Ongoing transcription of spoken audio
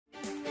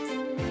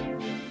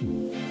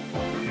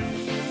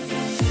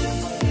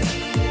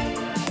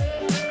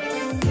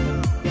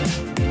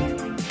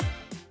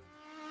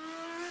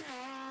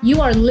You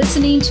are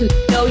listening to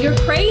Know You're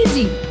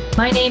Crazy.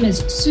 My name is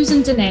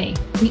Susan Denee.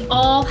 We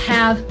all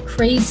have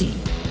crazy.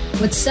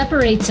 What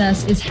separates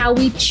us is how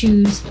we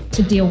choose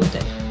to deal with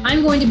it.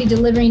 I'm going to be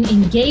delivering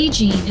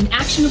engaging and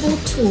actionable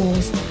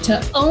tools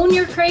to own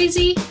your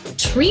crazy,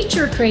 treat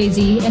your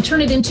crazy, and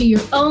turn it into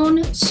your own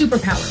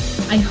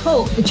superpower. I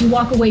hope that you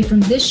walk away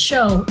from this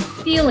show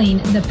feeling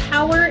the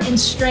power and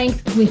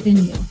strength within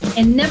you.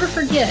 And never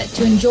forget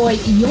to enjoy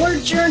your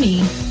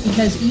journey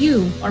because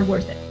you are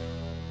worth it.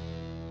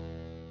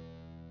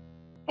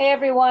 Hey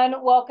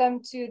everyone,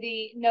 welcome to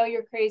the Know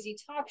You're Crazy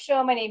talk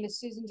show. My name is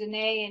Susan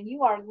Denee, and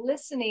you are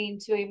listening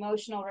to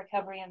Emotional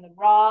Recovery in the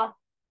Raw.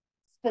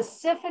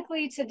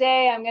 Specifically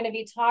today, I'm going to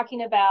be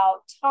talking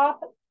about top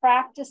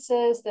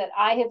practices that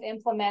I have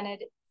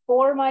implemented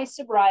for my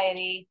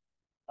sobriety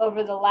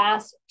over the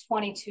last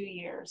 22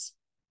 years.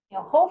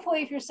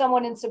 Hopefully, if you're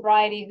someone in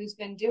sobriety who's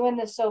been doing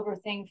this sober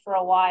thing for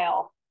a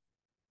while,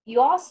 you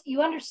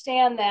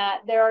understand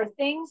that there are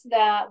things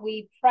that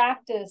we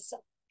practice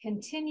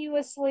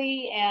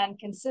continuously and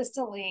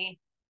consistently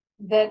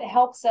that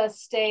helps us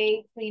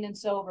stay clean and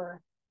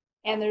sober.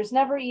 And there's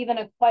never even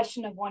a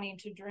question of wanting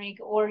to drink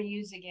or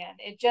use again.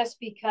 It just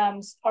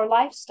becomes our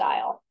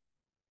lifestyle.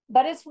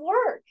 But it's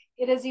work.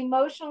 It is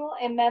emotional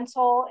and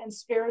mental and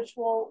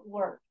spiritual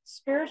work.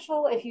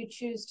 Spiritual if you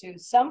choose to.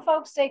 Some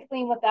folks stay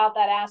clean without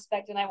that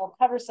aspect, and I will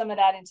cover some of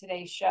that in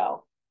today's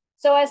show.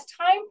 So as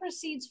time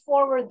proceeds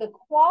forward, the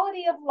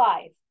quality of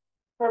life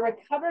for a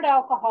recovered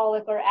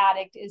alcoholic or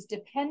addict is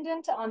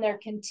dependent on their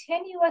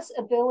continuous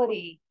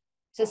ability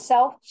to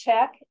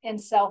self-check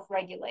and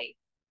self-regulate.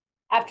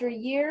 After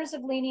years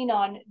of leaning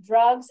on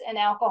drugs and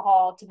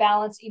alcohol to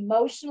balance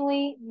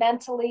emotionally,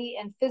 mentally,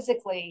 and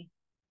physically,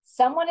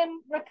 someone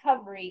in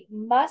recovery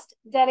must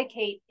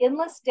dedicate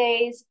endless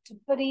days to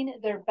putting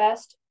their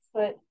best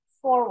foot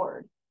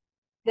forward.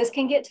 This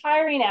can get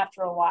tiring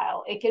after a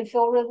while. It can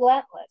feel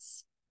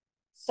relentless.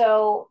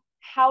 So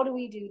how do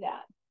we do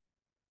that?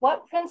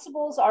 What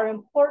principles are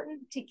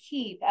important to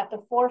keep at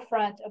the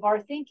forefront of our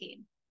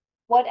thinking?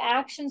 What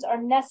actions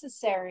are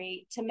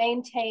necessary to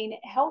maintain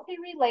healthy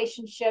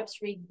relationships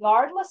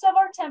regardless of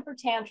our temper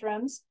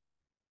tantrums,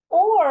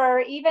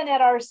 or even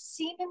at our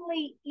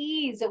seemingly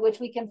ease at which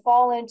we can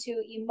fall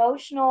into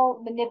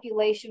emotional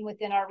manipulation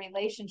within our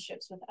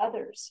relationships with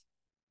others?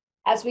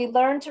 As we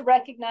learn to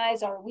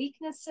recognize our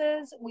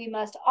weaknesses, we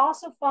must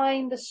also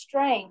find the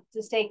strength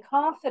to stay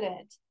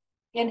confident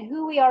in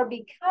who we are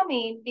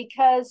becoming,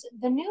 because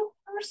the new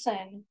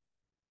person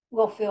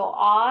will feel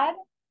odd,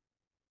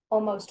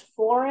 almost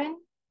foreign.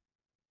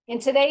 In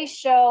today's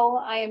show,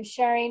 I am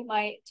sharing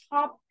my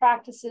top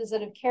practices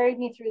that have carried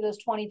me through those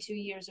 22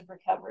 years of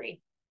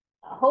recovery.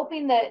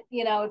 Hoping that,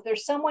 if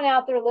there's someone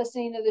out there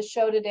listening to the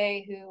show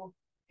today who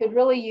could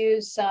really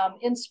use some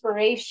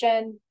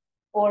inspiration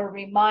or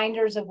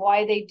reminders of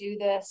why they do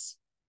this,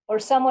 or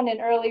someone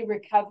in early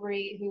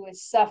recovery who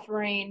is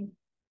suffering,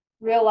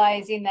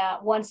 realizing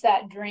that once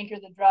that drink or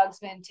the drug's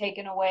been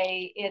taken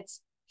away,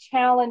 it's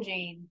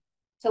challenging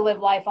to live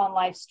life on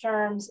life's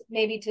terms,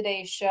 maybe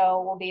today's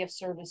show will be of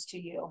service to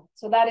you.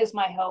 So that is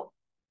my hope.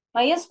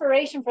 My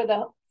inspiration for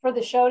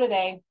the show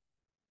today,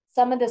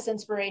 some of this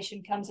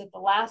inspiration comes at the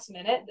last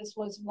minute. This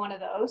was one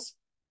of those.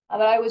 But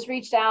I was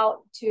reached out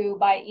to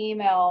by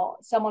email,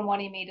 someone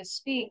wanting me to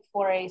speak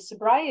for a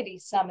sobriety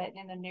summit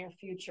in the near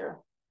future.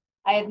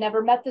 I had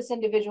never met this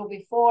individual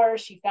before.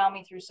 She found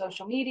me through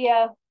social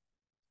media.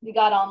 We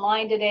got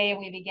online today and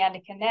we began to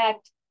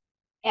connect.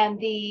 And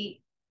the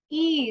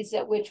ease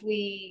at which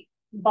we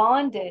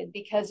bonded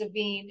because of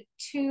being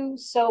two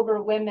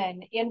sober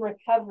women in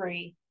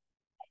recovery,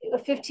 a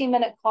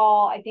 15-minute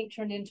call, I think,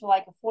 turned into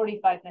like a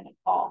 45-minute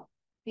call.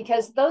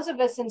 Because those of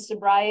us in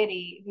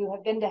sobriety who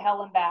have been to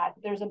hell and back,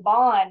 there's a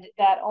bond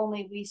that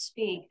only we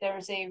speak.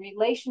 There's a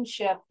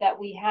relationship that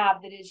we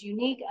have that is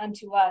unique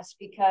unto us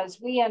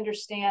because we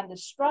understand the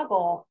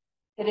struggle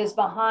that is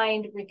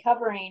behind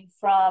recovering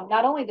from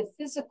not only the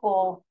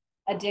physical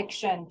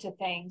addiction to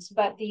things,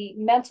 but the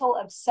mental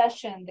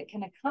obsession that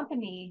can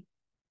accompany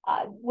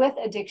with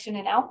addiction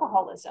and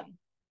alcoholism.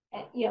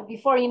 And,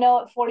 before you know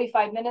it,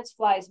 45 minutes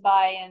flies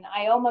by, and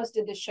I almost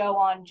did the show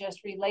on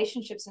just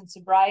relationships and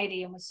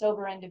sobriety and with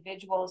sober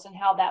individuals and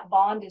how that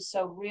bond is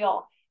so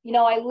real.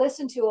 I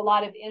listened to a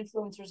lot of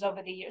influencers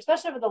over the years,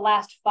 especially over the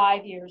last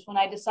 5 years when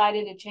I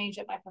decided to change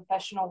up my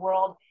professional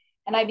world.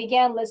 And I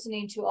began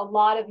listening to a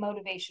lot of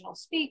motivational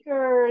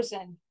speakers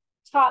and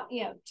top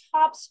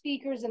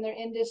speakers in their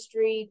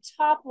industry,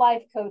 top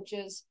life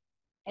coaches.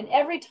 And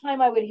every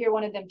time I would hear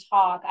one of them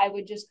talk, I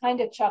would just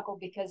kind of chuckle,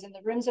 because in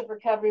the rooms of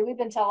recovery, we've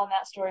been telling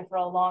that story for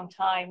a long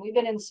time. We've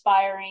been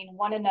inspiring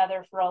one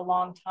another for a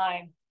long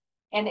time.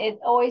 And I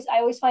always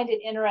find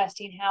it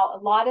interesting how a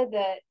lot of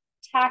the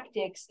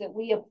tactics that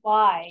we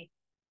apply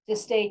to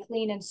stay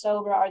clean and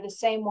sober are the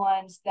same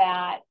ones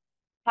that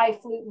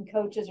highfalutin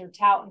coaches are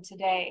touting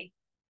today.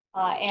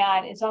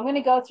 And so I'm going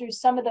to go through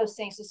some of those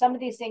things. So some of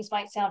these things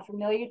might sound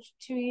familiar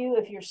to you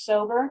if you're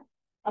sober,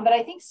 but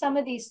I think some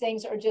of these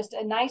things are just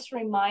a nice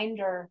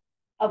reminder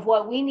of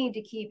what we need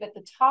to keep at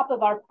the top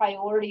of our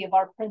priority of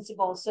our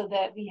principles so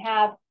that we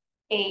have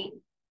a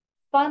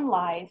fun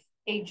life,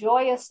 a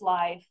joyous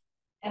life,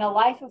 and a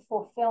life of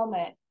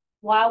fulfillment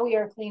while we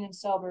are clean and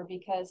sober.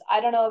 Because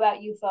I don't know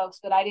about you folks,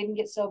 but I didn't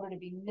get sober to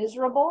be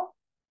miserable.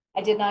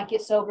 I did not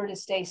get sober to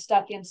stay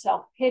stuck in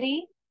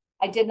self-pity.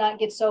 I did not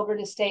get sober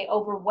to stay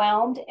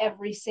overwhelmed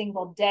every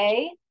single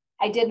day.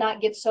 I did not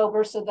get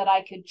sober so that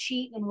I could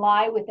cheat and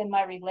lie within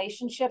my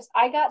relationships.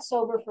 I got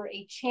sober for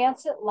a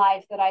chance at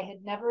life that I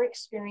had never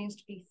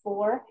experienced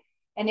before.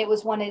 And it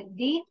was one of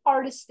the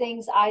hardest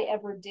things I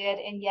ever did.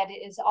 And yet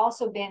it has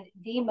also been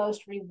the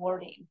most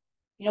rewarding.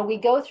 You know, we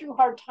go through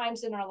hard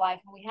times in our life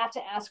and we have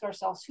to ask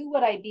ourselves, who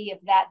would I be if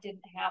that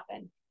didn't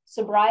happen?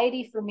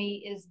 Sobriety for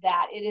me is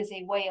that. It is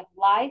a way of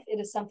life. It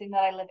is something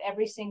that I live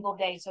every single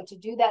day. So to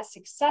do that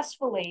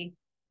successfully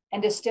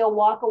and to still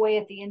walk away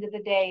at the end of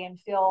the day and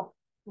feel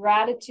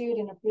gratitude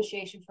and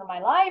appreciation for my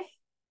life.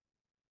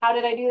 How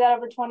did I do that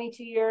over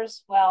 22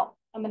 years? Well,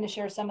 I'm going to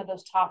share some of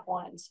those top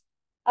ones.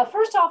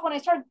 First off, when I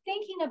started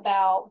thinking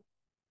about,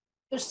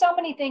 there's so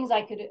many things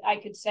I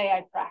could say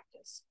I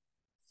practice.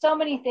 So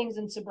many things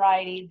in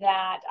sobriety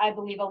that I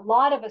believe a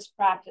lot of us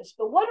practice.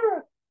 But what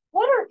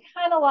are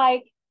kind of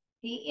like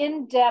the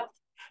in-depth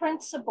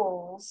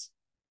principles,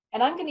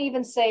 and I'm going to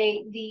even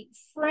say the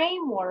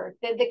framework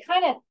that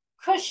kind of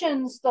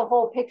cushions the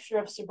whole picture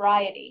of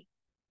sobriety?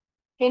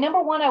 Okay,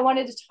 number one, I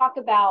wanted to talk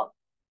about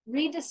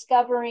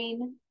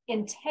rediscovering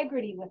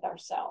integrity with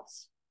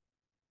ourselves.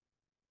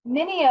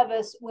 Many of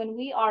us, when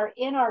we are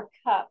in our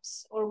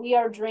cups or we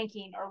are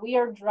drinking or we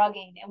are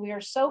drugging and we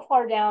are so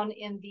far down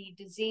in the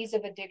disease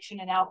of addiction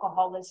and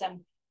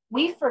alcoholism,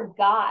 we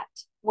forgot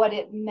what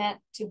it meant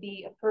to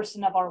be a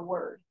person of our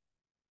word.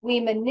 We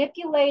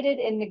manipulated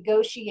and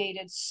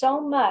negotiated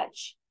so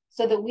much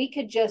so that we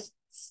could just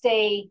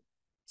stay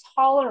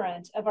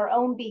tolerant of our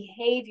own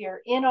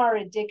behavior in our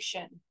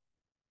addiction,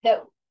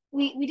 that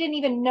we didn't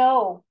even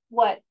know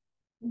what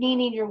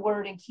meaning your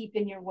word and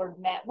keeping your word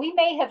meant. We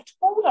may have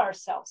told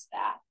ourselves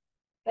that,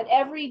 but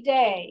every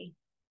day,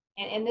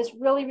 and this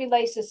really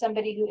relates to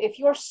somebody who, if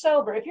you're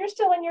sober, if you're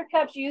still in your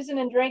cups using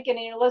and drinking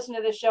and you're listening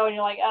to this show and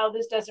you're like, oh,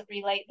 this doesn't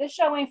relate, this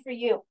show ain't for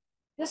you.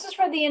 This is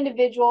for the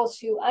individuals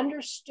who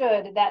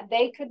understood that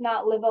they could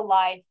not live a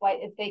life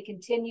if they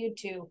continued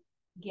to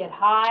get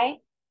high,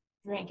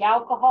 drink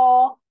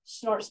alcohol,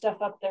 snort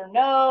stuff up their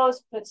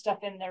nose, put stuff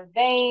in their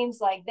veins.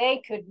 Like,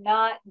 they could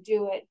not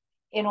do it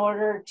in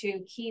order to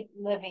keep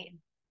living.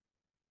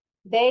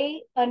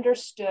 They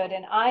understood,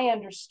 and I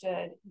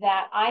understood,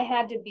 that I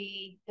had to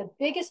be, the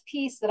biggest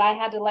piece that I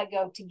had to let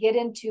go to get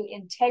into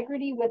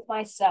integrity with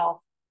myself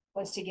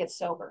was to get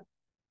sober.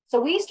 So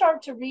we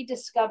start to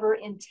rediscover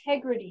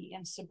integrity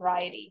in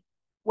sobriety.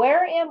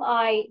 Where am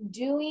I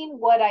doing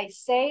what I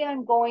say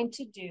I'm going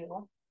to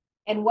do?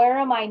 And where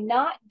am I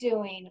not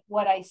doing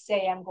what I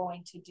say I'm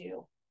going to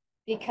do?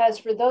 Because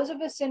for those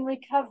of us in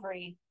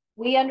recovery,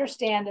 we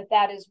understand that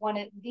that is one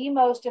of the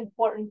most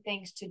important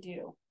things to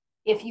do.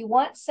 If you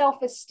want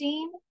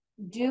self-esteem,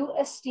 do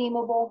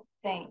esteemable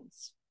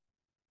things.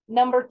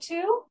 Number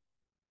two,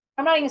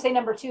 I'm not even going to say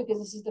number two because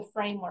this is the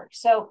framework.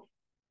 So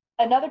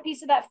another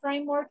piece of that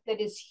framework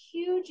that is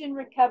huge in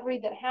recovery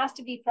that has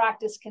to be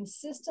practiced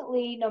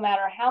consistently, no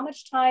matter how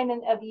much time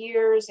of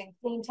years and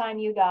clean time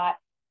you got,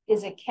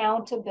 is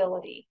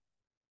accountability.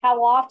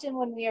 How often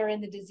when we are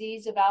in the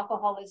disease of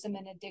alcoholism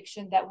and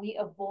addiction that we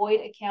avoid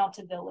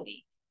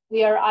accountability.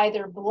 We are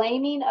either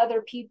blaming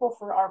other people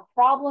for our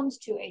problems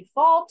to a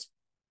fault,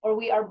 or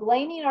we are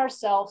blaming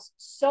ourselves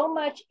so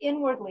much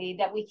inwardly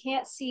that we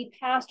can't see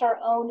past our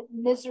own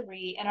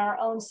misery and our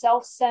own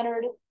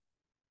self-centered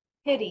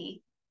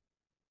pity,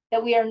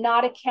 that we are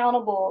not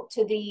accountable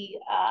to the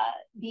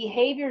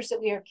behaviors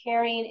that we are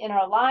carrying in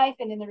our life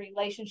and in the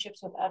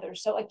relationships with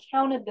others. So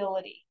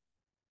accountability.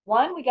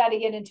 One, we got to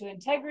get into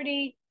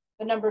integrity.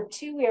 But number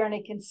two, we are in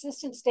a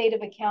consistent state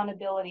of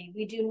accountability.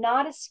 We do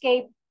not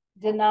escape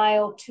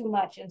denial too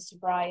much in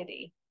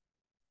sobriety.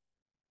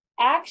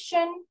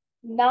 Action,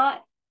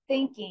 not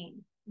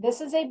thinking. This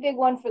is a big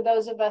one for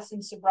those of us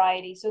in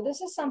sobriety. So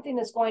this is something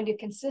that's going to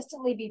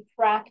consistently be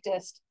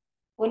practiced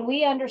when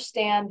we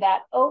understand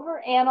that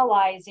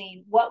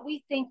overanalyzing what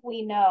we think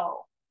we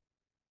know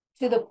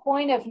to the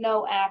point of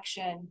no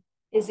action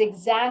is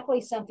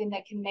exactly something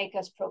that can make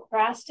us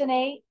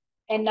procrastinate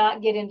and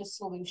not get into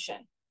solution.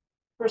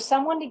 For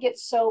someone to get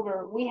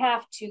sober, we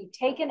have to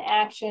take an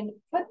action,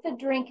 put the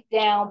drink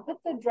down, put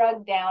the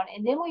drug down,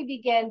 and then we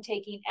begin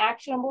taking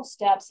actionable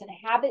steps, and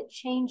habit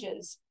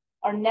changes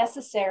are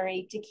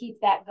necessary to keep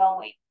that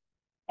going.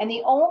 And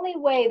the only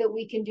way that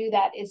we can do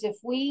that is if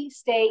we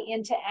stay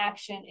into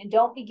action and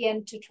don't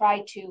begin to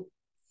try to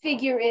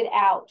figure it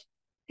out,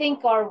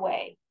 think our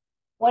way.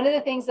 One of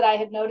the things that I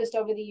have noticed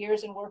over the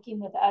years in working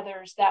with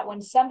others, that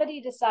when somebody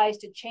decides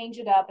to change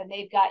it up and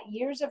they've got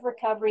years of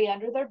recovery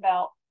under their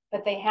belt,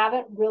 but they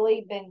haven't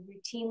really been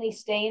routinely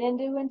staying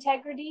into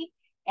integrity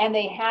and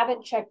they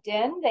haven't checked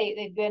in,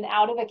 they've been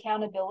out of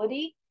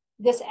accountability,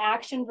 this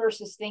action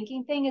versus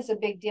thinking thing is a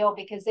big deal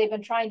because they've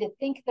been trying to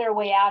think their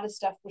way out of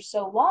stuff for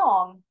so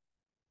long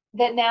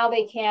that now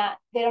they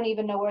don't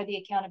even know where the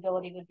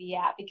accountability would be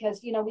at,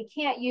 because, we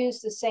can't use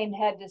the same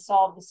head to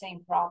solve the same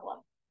problem.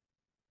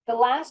 The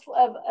last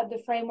of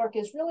the framework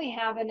is really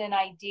having an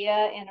idea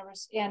and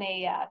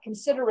a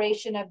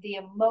consideration of the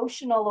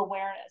emotional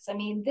awareness. I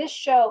mean, this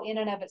show in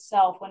and of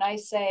itself, when I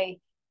say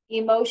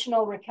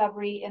emotional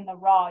recovery in the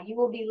raw, you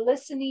will be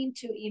listening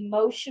to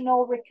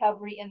emotional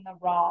recovery in the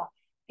raw,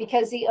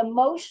 because the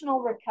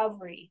emotional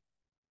recovery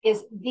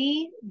is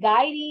the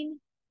guiding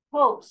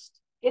post.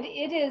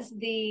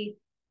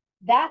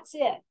 That's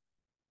it.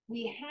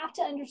 We have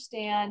to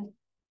understand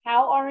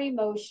how our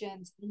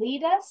emotions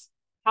lead us,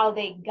 how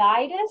they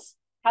guide us,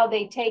 how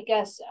they take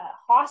us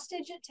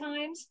hostage at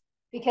times.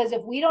 Because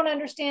if we don't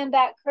understand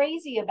that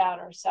crazy about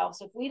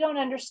ourselves, if we don't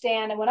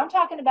understand, and when I'm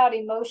talking about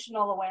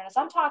emotional awareness,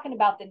 I'm talking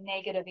about the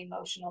negative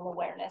emotional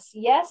awareness.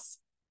 Yes,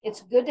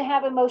 it's good to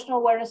have emotional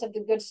awareness of the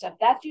good stuff.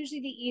 That's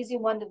usually the easy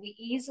one that we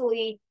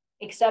easily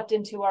accept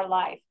into our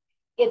life.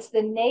 It's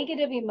the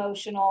negative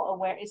emotional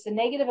awareness, it's the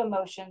negative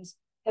emotions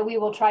that we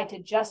will try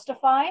to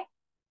justify,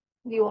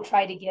 we will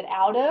try to get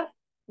out of,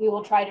 we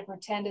will try to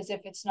pretend as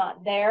if it's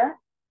not there.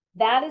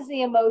 That is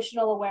the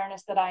emotional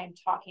awareness that I am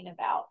talking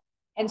about.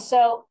 And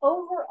so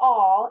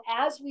overall,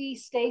 as we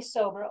stay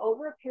sober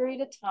over a period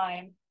of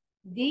time,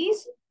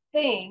 these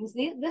things,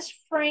 this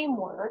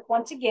framework,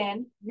 once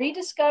again,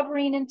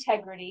 rediscovering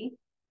integrity,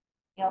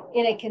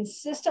 in a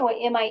consistent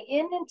way. Am I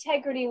in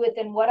integrity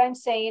within what I'm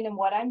saying and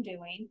what I'm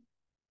doing?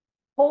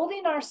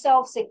 Holding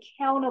ourselves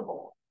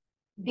accountable,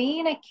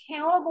 being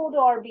accountable to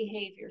our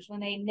behaviors when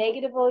they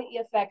negatively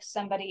affect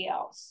somebody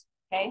else.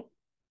 Okay.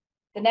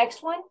 The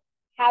next one,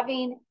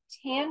 having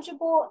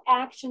tangible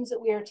actions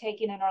that we are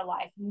taking in our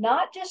life,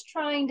 not just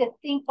trying to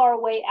think our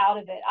way out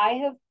of it.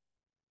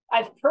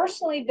 I've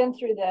personally been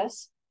through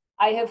this.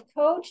 I have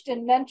coached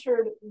and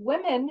mentored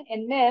women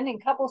and men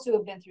and couples who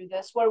have been through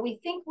this, where we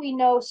think we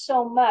know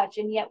so much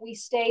and yet we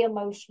stay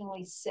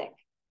emotionally sick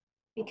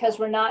because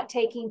we're not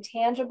taking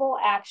tangible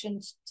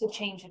actions to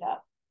change it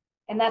up.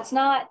 And that's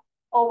not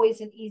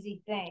always an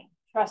easy thing.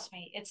 Trust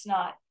me, it's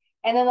not.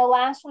 And then the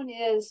last one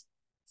is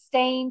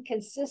staying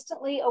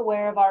consistently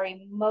aware of our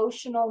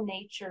emotional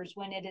natures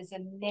when it is a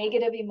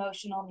negative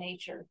emotional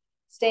nature.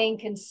 Staying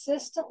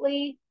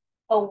consistently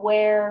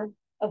aware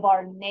of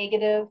our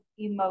negative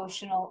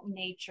emotional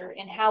nature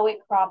and how it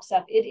crops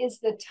up. It is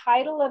the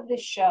title of the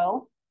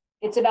show.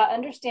 It's about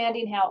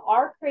understanding how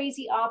our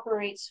crazy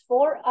operates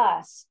for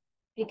us,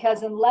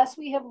 because unless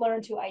we have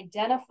learned to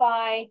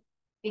identify,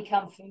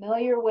 become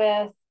familiar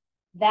with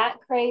that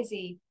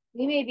crazy,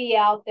 we may be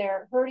out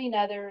there hurting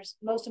others,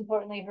 most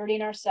importantly,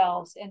 hurting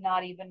ourselves, and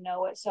not even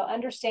know it. So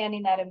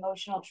understanding that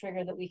emotional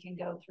trigger that we can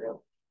go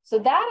through. So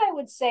that, I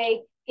would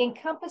say,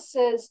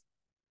 encompasses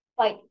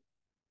like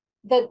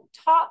the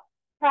top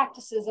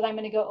practices that I'm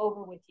going to go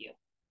over with you.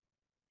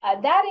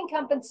 That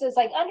encompasses,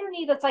 like,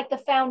 underneath, it's like the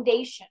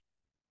foundation.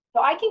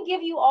 So I can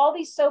give you all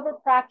these sober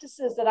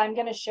practices that I'm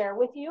going to share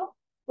with you,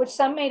 which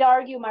some may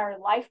argue my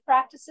life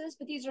practices,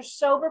 but these are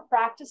sober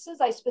practices.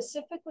 I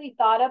specifically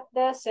thought up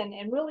this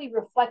and really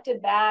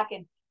reflected back,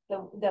 and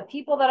the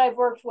people that I've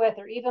worked with,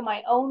 or even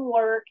my own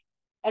work,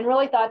 and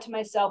really thought to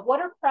myself,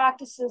 what are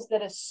practices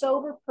that a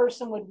sober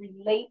person would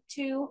relate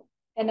to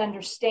and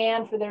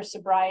understand for their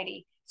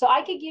sobriety? So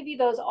I could give you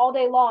those all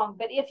day long,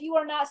 but if you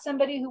are not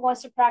somebody who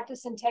wants to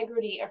practice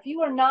integrity, or if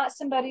you are not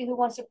somebody who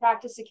wants to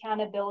practice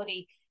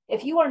accountability,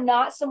 if you are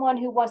not someone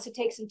who wants to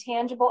take some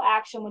tangible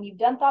action when you've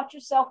done thought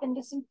yourself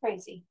into some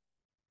crazy,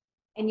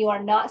 and you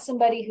are not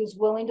somebody who's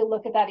willing to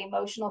look at that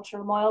emotional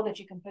turmoil that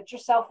you can put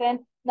yourself in,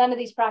 none of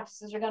these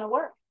practices are going to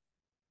work.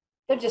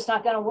 They're just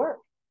not going to work,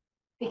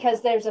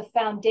 because there's a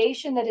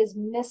foundation that is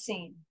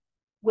missing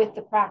with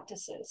the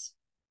practices.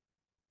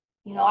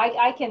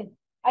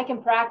 I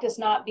can practice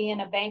not being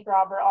a bank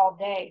robber all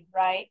day,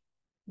 right?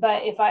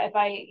 But if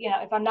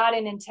I'm not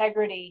in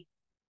integrity,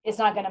 it's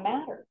not going to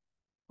matter.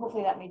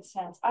 Hopefully that made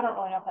sense. I don't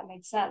really know if that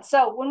made sense.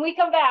 So when I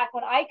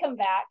come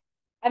back,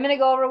 I'm going to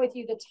go over with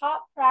you the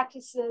top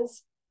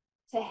practices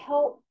to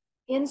help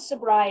in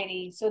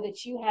sobriety so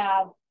that you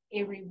have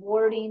a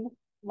rewarding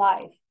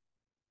life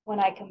when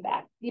I come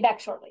back. Be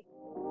back shortly.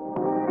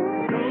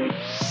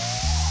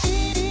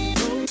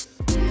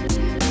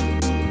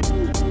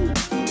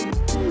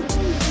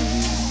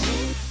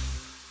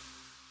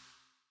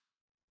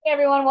 Hey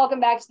everyone, welcome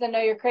back to the Know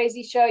You're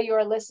Crazy show. You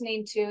are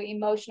listening to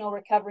Emotional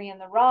Recovery in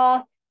the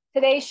Raw.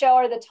 Today's show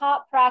are the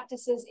top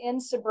practices in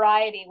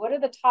sobriety. What are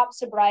the top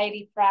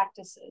sobriety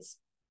practices?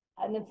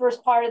 In the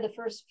first part of the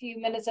first few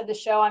minutes of the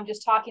show, I'm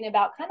just talking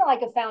about kind of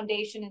like a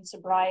foundation in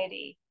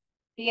sobriety.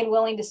 Being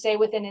willing to stay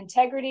within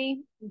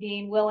integrity,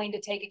 being willing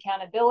to take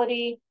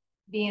accountability,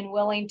 being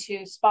willing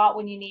to spot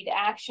when you need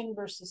action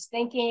versus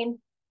thinking.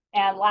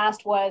 And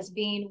last was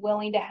being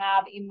willing to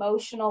have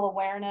emotional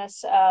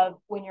awareness of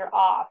when you're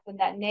off, when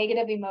that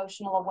negative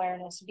emotional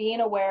awareness,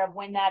 being aware of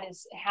when that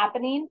is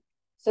happening,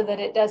 so that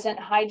it doesn't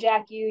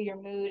hijack you, your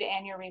mood,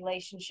 and your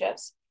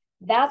relationships.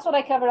 That's what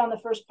I covered on the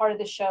first part of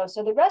the show.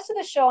 So the rest of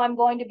the show, I'm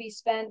going to be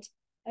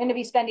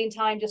spending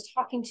time just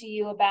talking to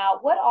you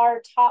about what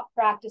are top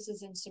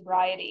practices in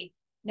sobriety.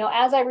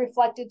 As I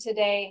reflected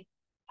today,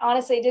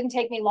 honestly, it didn't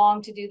take me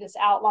long to do this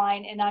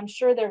outline, and I'm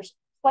sure there's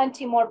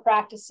plenty more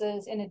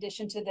practices in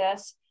addition to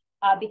this.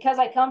 Because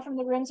I come from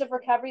the rooms of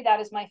recovery, that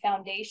is my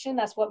foundation.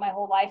 That's what my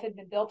whole life had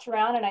been built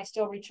around, and I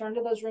still return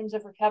to those rooms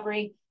of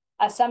recovery.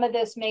 Some of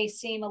this may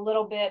seem a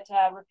little bit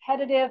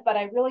repetitive, but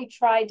I really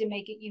tried to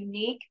make it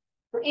unique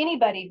for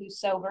anybody who's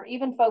sober,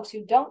 even folks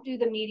who don't do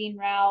the meeting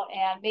route,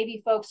 and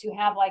maybe folks who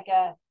have like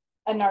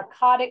a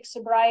narcotic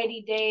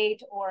sobriety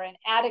date or an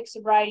addict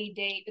sobriety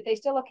date, but they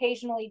still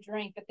occasionally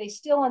drink, but they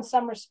still in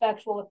some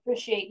respects will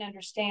appreciate and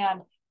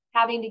understand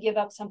having to give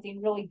up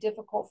something really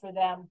difficult for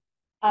them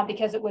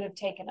because it would have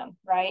taken them,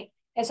 right?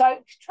 And so I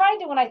tried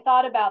to, when I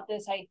thought about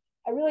this, I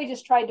really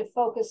just tried to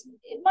focus.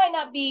 It might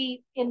not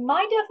be in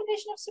my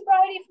definition of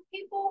sobriety for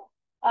people.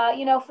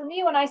 For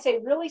me, when I say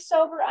really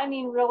sober, I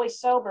mean really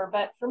sober.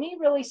 But for me,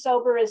 really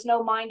sober is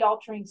no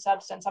mind-altering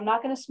substance. I'm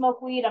not going to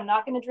smoke weed. I'm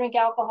not going to drink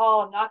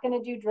alcohol. I'm not going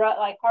to do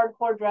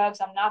hardcore drugs.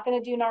 I'm not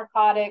going to do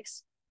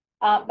narcotics.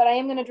 But I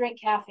am going to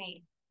drink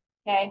caffeine.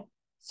 Okay.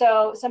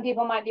 So some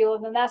people might be, well,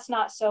 then that's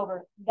not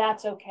sober.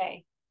 That's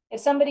okay. If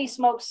somebody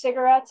smokes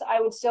cigarettes,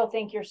 I would still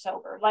think you're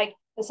sober. Like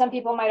some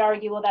people might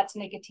argue, well, that's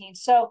nicotine.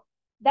 So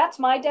that's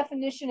my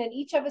definition, and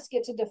each of us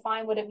get to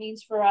define what it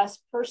means for us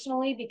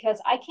personally,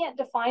 because I can't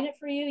define it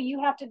for you. You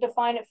have to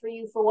define it for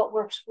you for what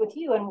works with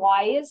you. And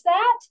why is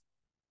that?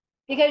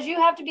 Because you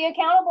have to be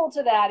accountable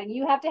to that, and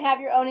you have to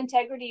have your own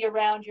integrity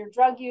around your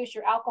drug use,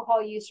 your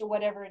alcohol use, or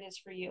whatever it is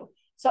for you.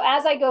 So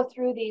as I go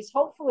through these,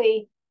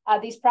 hopefully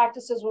these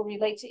practices will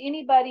relate to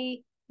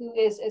anybody who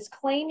is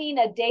claiming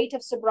a date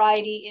of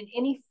sobriety in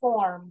any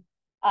form,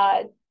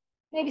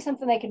 maybe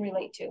something they can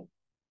relate to.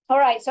 All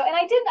right, so, and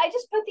I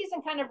just put these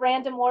in kind of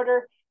random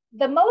order.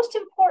 The most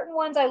important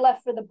ones I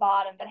left for the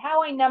bottom, but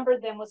how I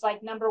numbered them was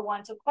like number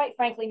 1. So quite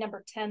frankly,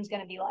 number 10 is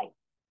going to be like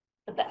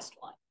the best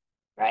one,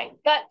 right?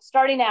 But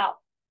starting out,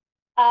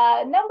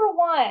 number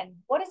 1,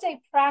 what is a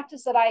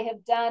practice that I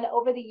have done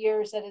over the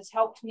years that has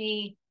helped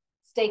me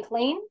stay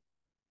clean?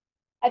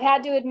 I've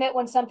had to admit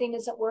when something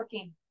isn't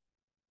working.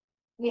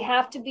 We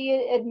have to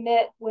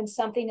admit when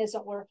something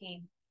isn't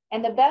working.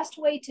 And the best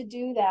way to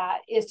do that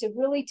is to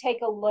really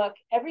take a look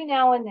every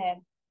now and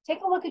then.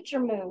 Take a look at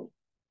your mood.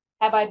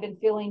 Have I been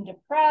feeling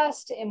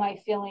depressed? Am I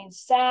feeling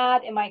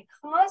sad? Am I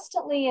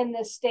constantly in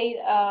this state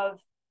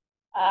of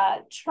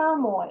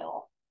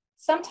turmoil?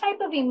 Some type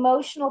of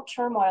emotional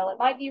turmoil. It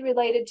might be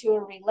related to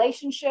a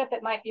relationship.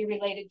 It might be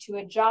related to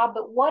a job.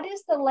 But what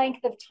is the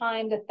length of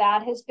time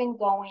that has been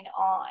going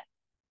on?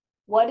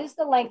 What is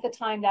the length of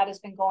time that has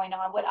been going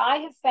on? What I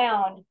have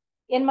found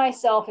in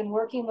myself and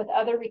working with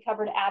other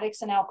recovered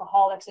addicts and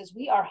alcoholics is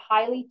we are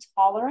highly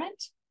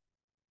tolerant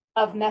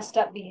of messed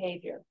up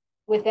behavior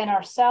within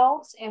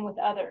ourselves and with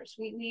others.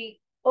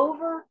 We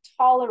over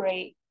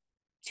tolerate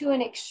to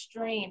an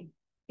extreme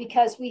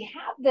because we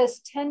have this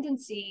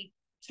tendency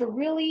to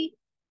really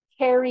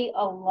carry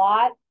a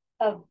lot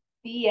of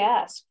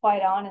BS,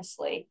 quite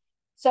honestly.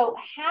 So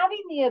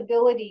having the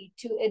ability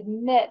to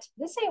admit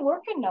this ain't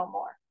working no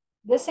more.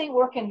 This ain't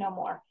working no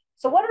more.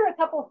 So what are a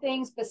couple of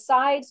things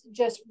besides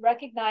just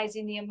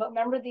recognizing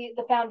remember the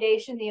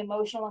foundation, the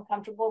emotional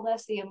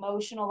uncomfortableness, the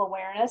emotional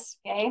awareness,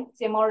 okay?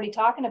 See, I'm already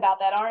talking about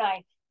that, aren't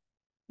I?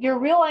 You're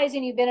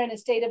realizing you've been in a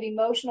state of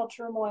emotional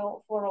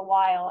turmoil for a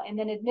while and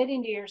then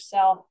admitting to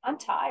yourself, I'm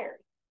tired.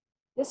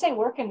 This ain't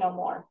working no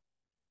more.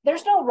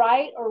 There's no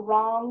right or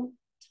wrong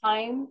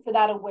time for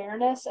that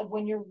awareness of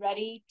when you're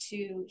ready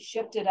to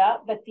shift it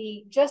up, but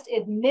just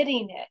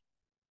admitting it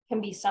can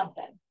be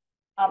something.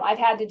 I've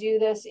had to do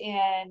this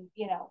in,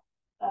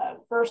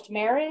 first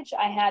marriage.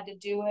 I had to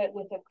do it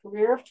with a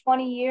career of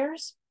 20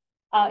 years.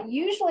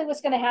 Usually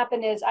what's going to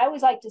happen is I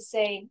always like to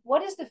say,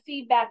 what is the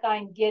feedback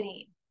I'm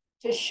getting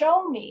to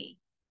show me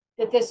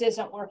that this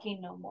isn't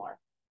working no more?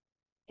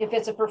 If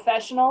it's a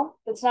professional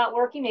that's not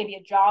working, maybe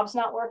a job's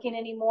not working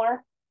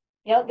anymore.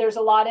 There's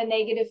a lot of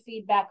negative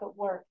feedback at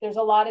work. There's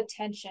a lot of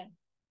tension.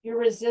 You're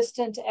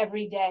resistant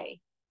every day.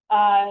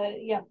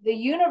 The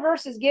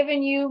universe is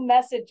giving you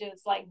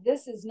messages like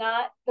this is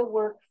not the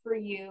work for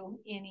you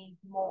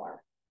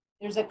anymore.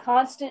 There's a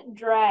constant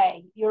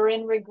drag. You're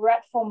in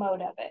regretful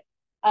mode of it.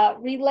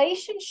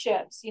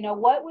 Relationships,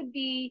 what would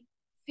be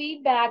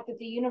feedback that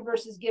the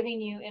universe is giving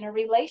you in a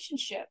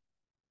relationship?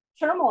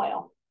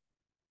 Turmoil.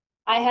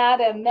 I had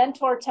a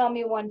mentor tell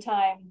me one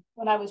time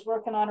when I was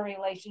working on a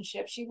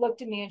relationship, she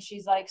looked at me and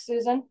she's like,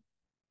 Susan,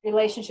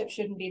 relationships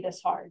shouldn't be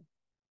this hard.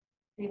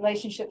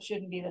 Relationships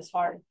shouldn't be this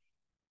hard.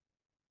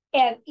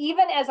 And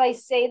even as I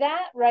say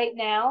that right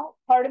now,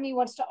 part of me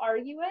wants to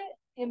argue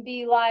it and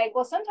be like,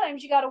 well,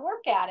 sometimes you got to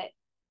work at it.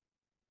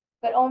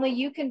 But only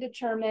you can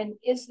determine,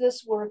 is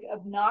this work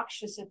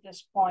obnoxious at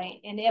this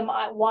point? And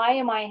why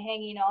am I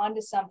hanging on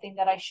to something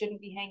that I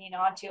shouldn't be hanging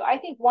on to? I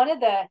think one of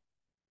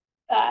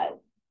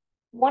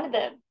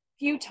the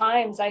few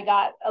times I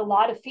got a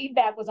lot of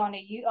feedback was on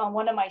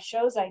one of my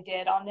shows I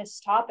did on this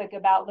topic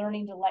about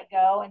learning to let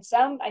go. And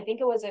I think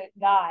it was a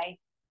guy,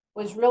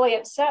 was really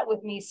upset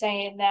with me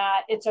saying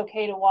that it's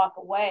okay to walk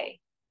away,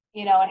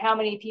 and how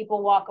many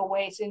people walk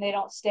away so they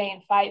don't stay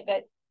and fight.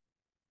 But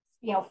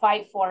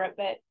fight for it.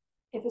 But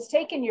if it's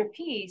taking your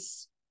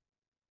peace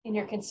and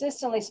you're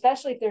consistently,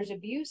 especially if there's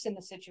abuse in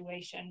the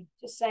situation,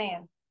 just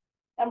saying.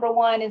 Number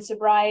one, in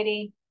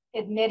sobriety,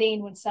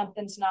 admitting when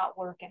something's not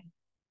working.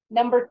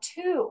 Number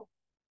two,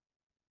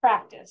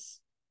 practice,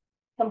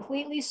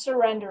 completely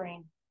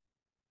surrendering.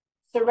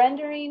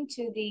 Surrendering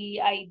to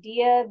the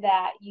idea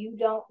that you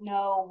don't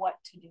know what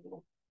to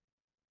do.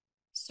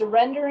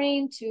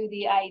 Surrendering to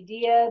the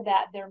idea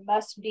that there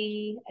must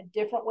be a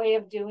different way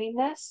of doing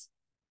this,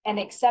 and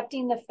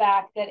accepting the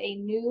fact that a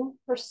new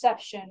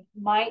perception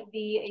might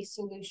be a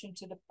solution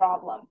to the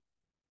problem.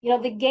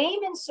 The game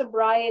in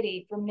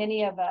sobriety for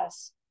many of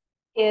us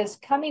is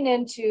coming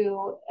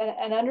into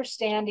an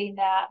understanding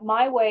that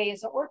my way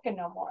isn't working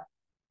no more.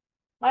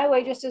 My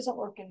way just isn't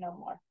working no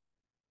more.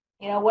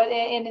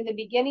 And in the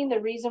beginning,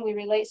 the reason we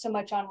relate so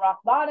much on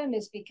rock bottom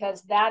is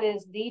because that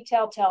is the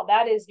telltale.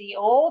 That is the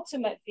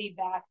ultimate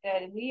feedback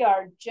that we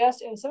are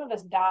just, and some of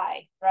us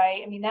die,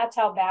 right? I mean, that's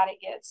how bad it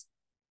gets.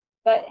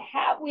 But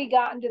have we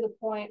gotten to the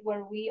point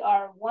where we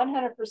are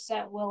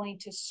 100% willing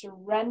to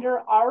surrender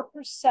our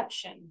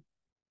perception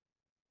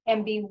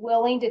and be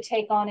willing to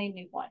take on a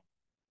new one?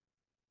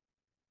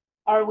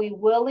 Are we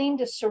willing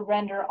to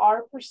surrender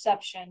our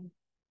perception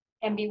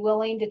and be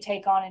willing to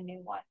take on a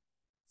new one?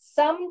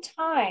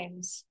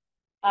 Sometimes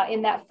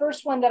in that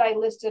first one that I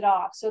listed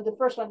off, so the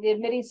first one, the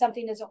admitting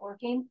something isn't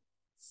working,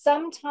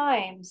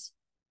 sometimes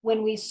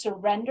when we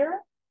surrender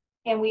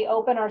and we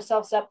open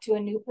ourselves up to a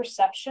new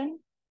perception,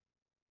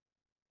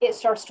 it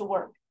starts to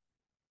work.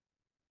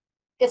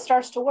 It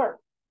starts to work.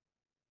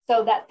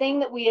 So that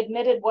thing that we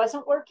admitted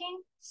wasn't working,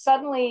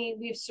 suddenly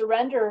we've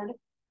surrendered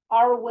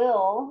our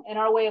will and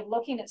our way of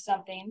looking at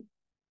something,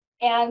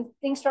 and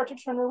things start to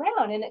turn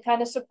around, and it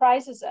kind of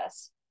surprises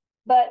us.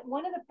 But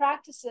one of the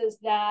practices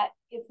that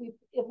if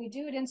we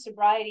do it in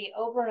sobriety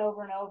over and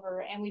over and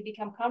over, and we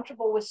become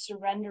comfortable with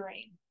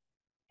surrendering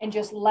and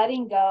just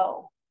letting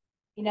go,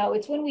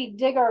 it's when we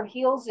dig our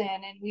heels in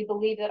and we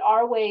believe that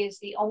our way is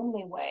the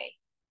only way,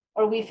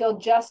 or we feel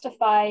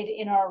justified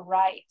in our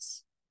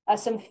rights.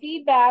 Some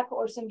feedback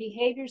or some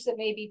behaviors that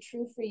may be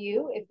true for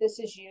you, if this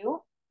is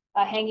you,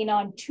 hanging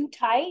on too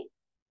tight.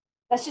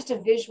 That's just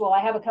a visual. I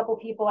have a couple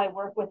people I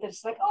work with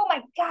that's like, oh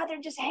my God, they're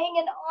just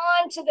hanging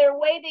on to their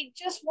way. They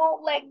just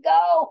won't let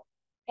go.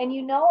 And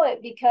you know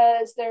it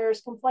because there's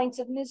complaints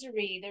of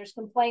misery. There's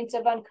complaints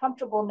of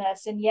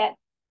uncomfortableness. And yet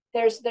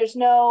there's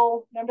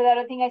no, remember that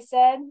other thing I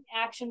said,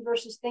 action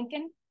versus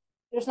thinking?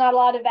 There's not a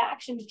lot of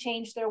action to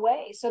change their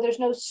way. So there's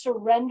no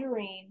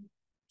surrendering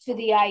to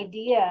the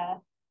idea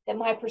that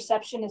my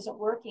perception isn't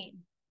working.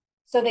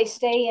 So they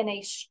stay in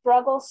a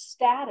struggle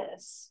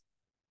status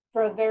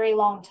for a very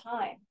long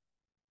time.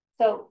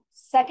 So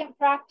second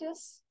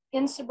practice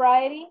in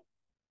sobriety,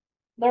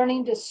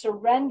 learning to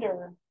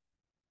surrender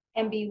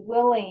and be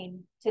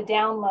willing to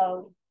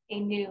download a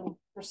new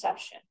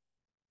perception.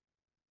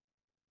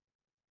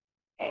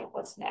 Okay,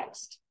 what's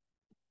next?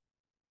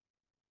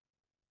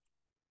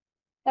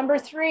 Number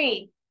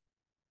 3,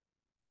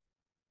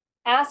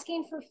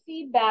 asking for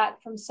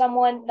feedback from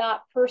someone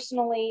not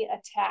personally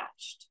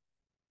attached.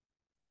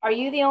 Are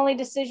you the only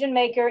decision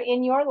maker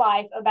in your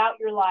life about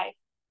your life?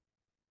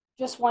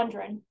 Just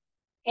wondering.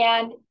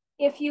 And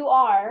if you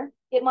are,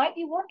 it might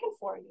be working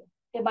for you.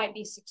 It might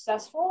be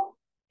successful.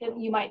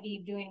 You might be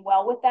doing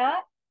well with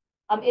that.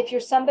 If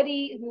you're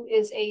somebody who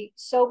is a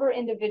sober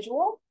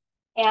individual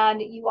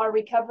and you are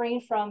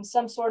recovering from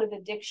some sort of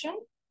addiction,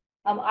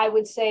 I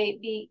would say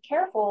be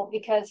careful,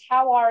 because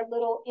how our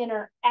little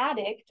inner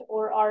addict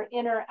or our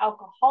inner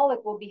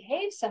alcoholic will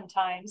behave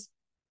sometimes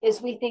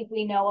is we think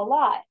we know a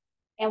lot,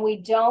 and we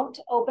don't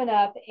open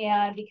up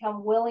and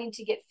become willing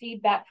to get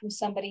feedback from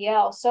somebody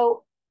else.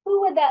 So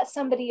who would that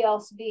somebody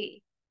else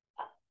be?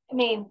 I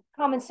mean,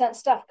 common sense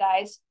stuff,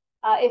 guys.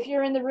 If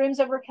you're in the rooms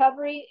of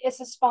recovery,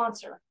 it's a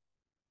sponsor.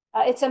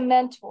 It's a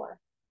mentor.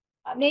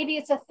 Maybe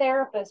it's a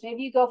therapist.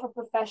 Maybe you go for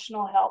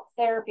professional help,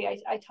 therapy.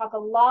 I talk a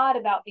lot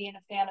about being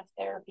a fan of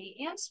therapy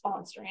and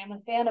sponsoring. I'm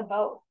a fan of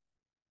both.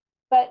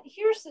 But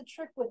here's the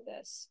trick with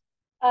this.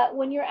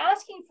 When you're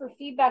asking for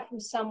feedback from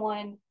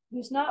someone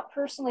who's not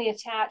personally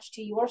attached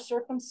to your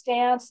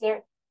circumstance,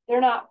 they're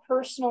not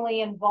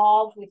personally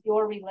involved with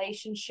your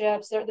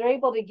relationships. They're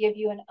able to give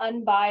you an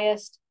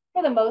unbiased,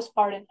 for the most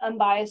part, an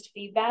unbiased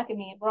feedback. I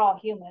mean, we're all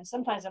human.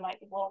 Sometimes it might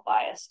be a little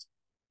biased.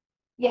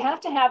 You have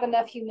to have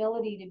enough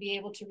humility to be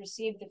able to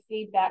receive the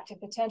feedback to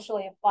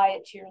potentially apply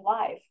it to your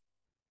life.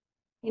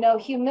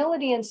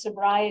 Humility and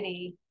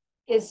sobriety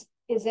is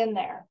in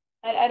there.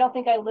 I don't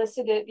think I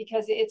listed it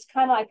because it's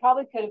kind of, I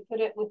probably could have put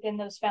it within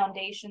those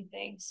foundation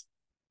things.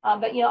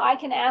 But I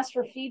can ask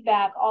for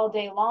feedback all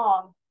day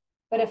long,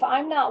 but if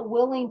I'm not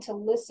willing to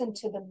listen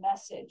to the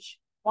message,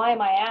 why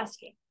am I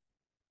asking?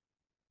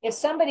 If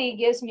somebody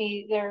gives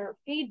me their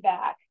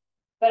feedback,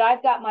 but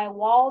I've got my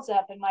walls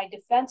up and my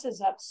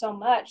defenses up so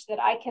much that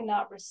I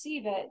cannot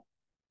receive it,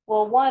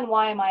 well, one,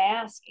 why am I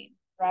asking,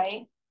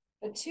 right?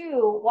 But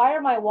two, why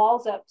are my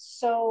walls up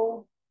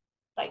so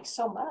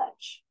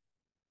much?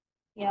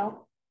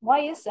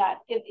 Why is that?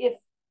 Do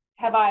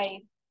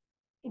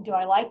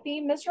I like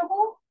being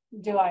miserable?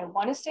 Do I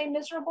want to stay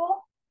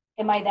miserable?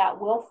 Am I that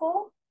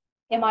willful?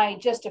 Am I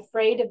just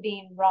afraid of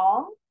being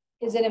wrong?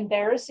 Is it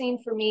embarrassing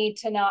for me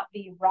to not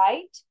be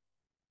right?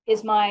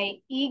 Is my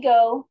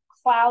ego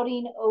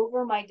clouding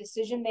over my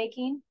decision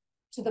making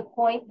to the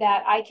point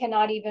that I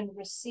cannot even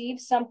receive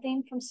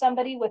something from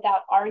somebody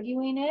without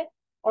arguing it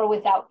or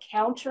without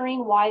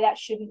countering why that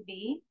shouldn't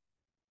be?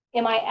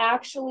 Am I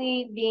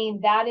actually being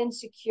that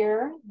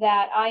insecure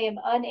that I am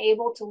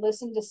unable to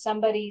listen to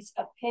somebody's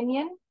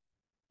opinion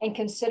and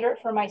consider it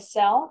for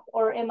myself?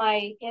 Or am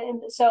I,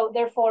 and so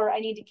therefore I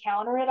need to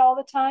counter it all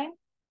the time?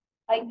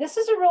 Like, this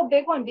is a real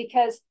big one,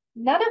 because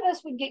none of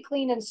us would get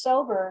clean and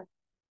sober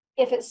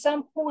if at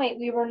some point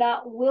we were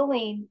not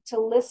willing to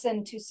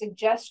listen to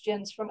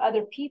suggestions from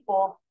other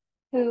people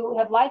who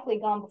have likely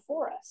gone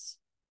before us.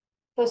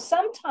 So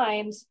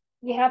sometimes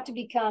we have to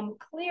become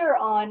clear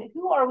on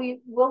who are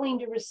we willing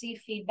to receive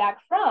feedback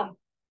from.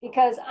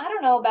 Because I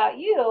don't know about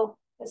you,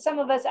 but some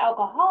of us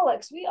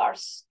alcoholics, we are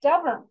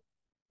stubborn.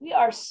 We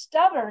are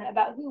stubborn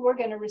about who we're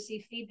going to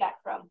receive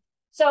feedback from.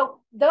 So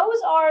those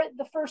are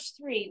the first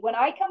three. When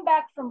I come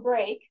back from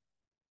break,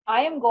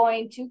 I am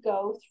going to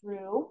go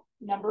through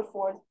number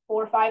 4,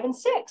 5, and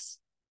 6.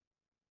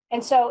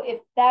 And so if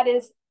that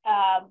is,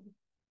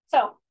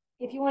 so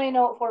if you want to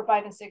know what 4,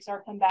 5, and 6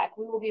 are, come back.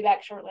 We will be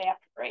back shortly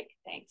after break.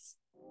 Thanks.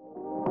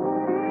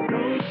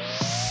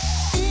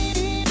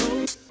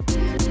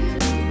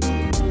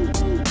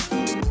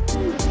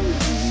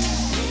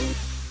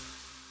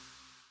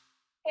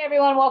 Hey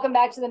everyone, welcome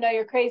back to the Know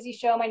You're Crazy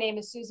show. My name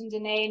is Susan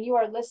Denee, and you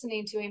are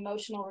listening to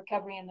Emotional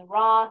Recovery in the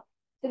Raw.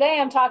 Today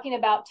I'm talking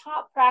about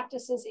top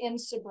practices in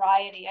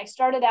sobriety. I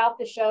started out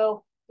the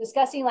show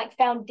discussing like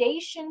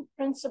foundation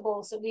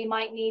principles that we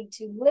might need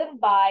to live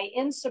by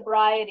in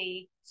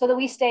sobriety so that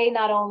we stay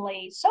not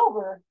only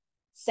sober,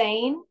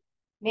 sane,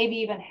 maybe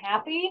even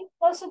happy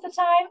most of the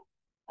time.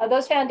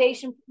 Those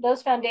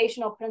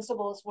foundational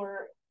principles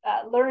were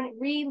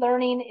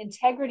relearning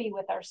integrity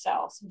with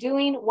ourselves,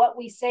 doing what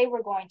we say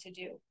we're going to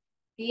do,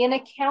 being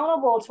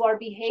accountable to our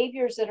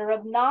behaviors that are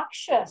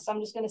obnoxious.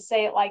 I'm just going to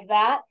say it like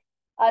that.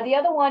 The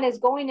other one is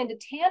going into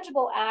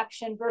tangible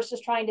action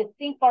versus trying to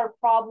think our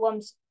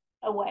problems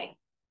away.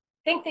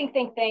 Think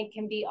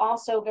can be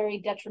also very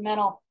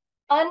detrimental.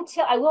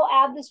 Until, I will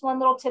add this one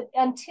little tip,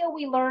 until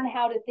we learn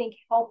how to think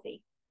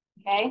healthy.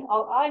 Okay,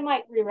 I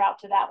might reroute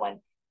to that one.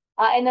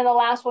 And then the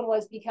last one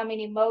was becoming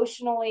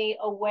emotionally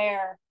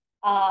aware,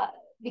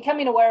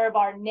 becoming aware of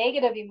our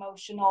negative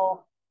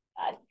emotional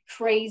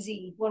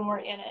crazy when we're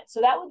in it.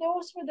 So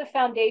those were the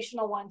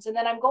foundational ones. And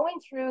then I'm going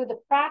through the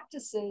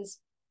practices.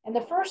 And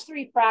the first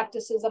three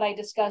practices that I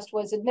discussed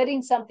was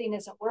admitting something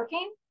isn't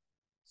working,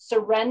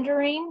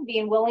 surrendering,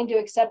 being willing to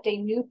accept a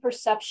new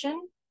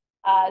perception,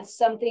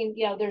 something,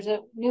 there's a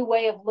new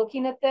way of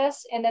looking at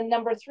this. And then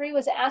number 3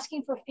 was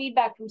asking for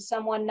feedback from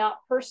someone not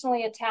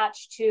personally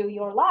attached to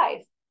your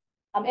life.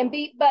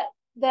 But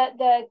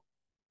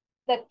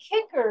the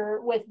kicker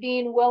with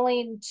being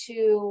willing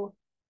to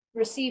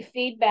receive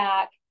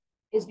feedback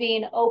is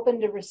being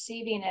open to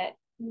receiving it.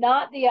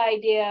 Not the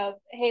idea of,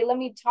 hey, let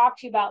me talk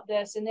to you about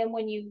this, and then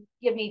when you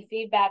give me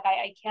feedback,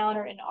 I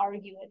counter and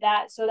argue with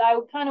that. So I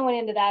kind of went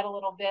into that a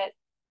little bit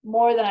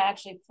more than I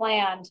actually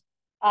planned,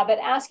 but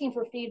asking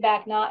for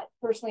feedback not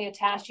personally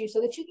attached to you so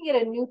that you can get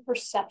a new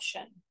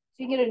perception.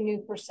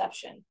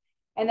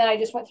 And then I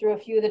just went through a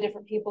few of the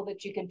different people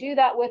that you can do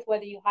that with,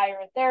 whether you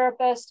hire a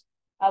therapist,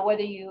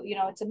 whether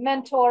it's a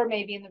mentor,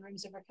 maybe in the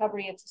rooms of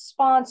recovery, it's a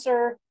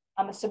sponsor,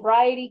 a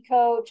sobriety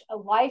coach, a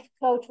life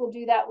coach will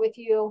do that with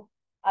you.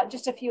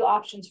 Just a few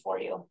options for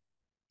you.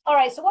 All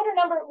right, so what are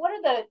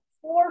the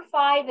 4,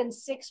 5, and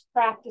 6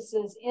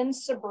 practices in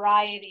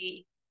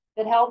sobriety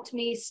that helped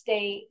me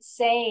stay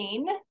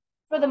sane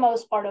for the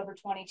most part over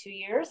 22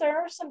 years?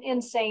 There are some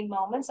insane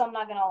moments, I'm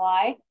not gonna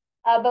lie.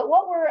 But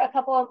what were a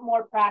couple of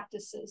more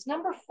practices?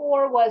 Number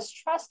 4 was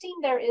trusting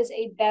there is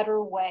a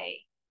better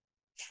way.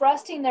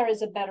 Trusting there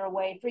is a better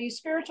way. For you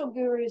spiritual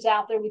gurus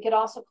out there, we could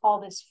also call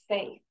this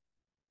faith.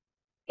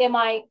 Am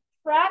I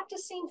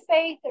practicing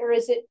faith, or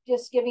is it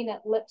just giving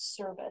it lip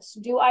service?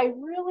 Do I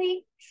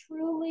really,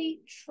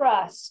 truly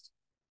trust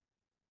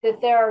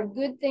that there are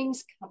good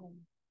things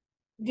coming?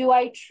 Do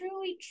I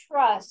truly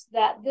trust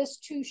that this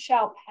too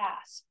shall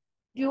pass?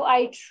 Do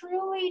I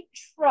truly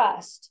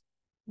trust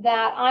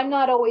that I'm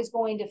not always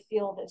going to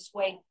feel this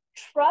way?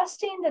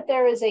 Trusting that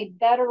there is a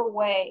better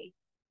way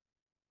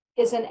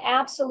is an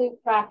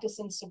absolute practice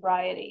in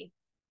sobriety.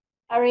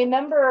 I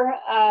remember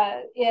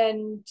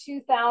in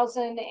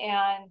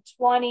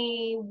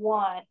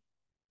 2021,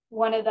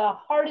 one of the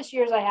hardest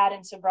years I had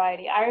in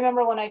sobriety. I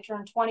remember when I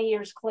turned 20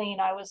 years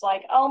clean, I was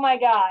like, oh my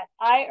God,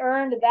 I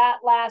earned that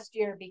last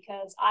year,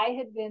 because I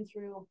had been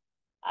through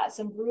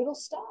some brutal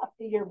stuff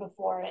the year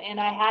before, and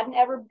I hadn't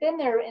ever been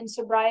there in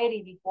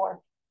sobriety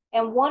before.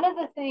 And one of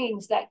the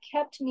things that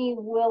kept me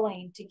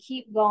willing to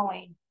keep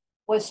going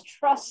was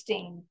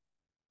trusting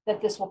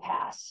that this will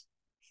pass.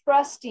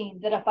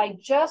 Trusting that if I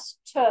just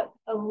took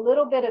a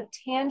little bit of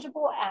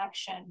tangible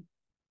action,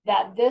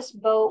 that this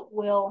boat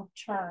will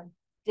turn.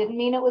 Didn't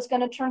mean it was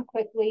going to turn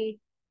quickly.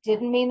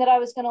 Didn't mean that I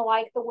was going to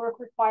like the work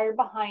required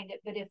behind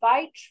it, but if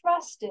I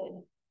trusted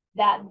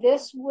that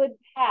this would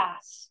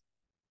pass,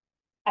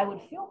 I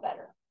would feel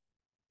better.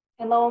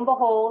 And lo and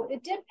behold,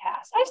 it did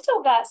pass. I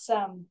still got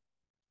some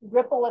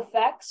ripple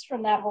effects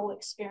from that whole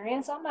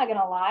experience. I'm not going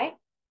to lie.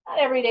 Not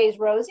every day is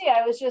rosy.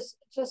 I was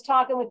just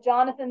talking with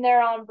Jonathan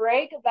there on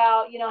break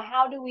about,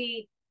 how do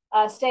we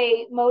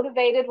stay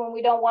motivated when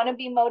we don't want to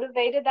be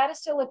motivated? That is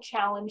still a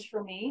challenge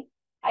for me.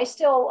 I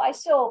still,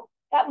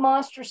 that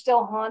monster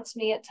still haunts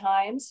me at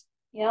times.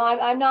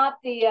 I'm not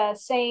the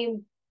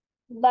same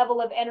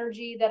level of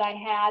energy that I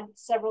had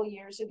several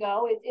years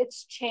ago.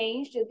 It's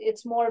changed.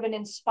 It's more of an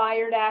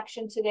inspired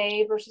action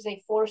today versus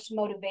a forced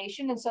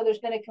motivation. And so there's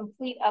been a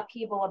complete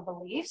upheaval of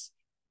beliefs.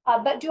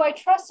 But do I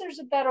trust there's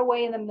a better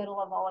way in the middle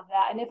of all of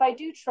that? And if I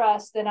do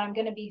trust, then I'm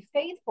going to be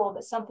faithful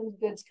that something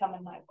good's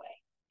coming my way.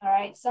 All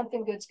right.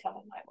 Something good's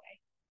coming my way.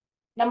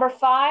 Number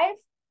 5,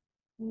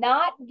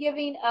 not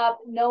giving up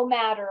no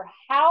matter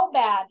how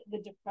bad the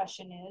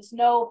depression is.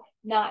 No,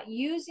 not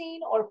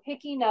using or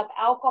picking up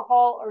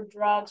alcohol or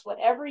drugs,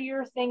 whatever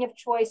your thing of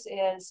choice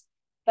is,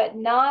 but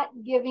not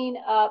giving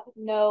up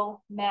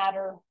no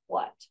matter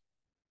what.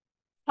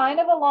 Kind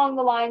of along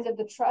the lines of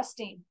the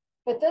trusting,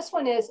 but this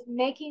one is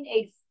making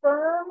a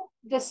firm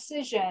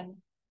decision.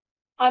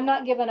 I'm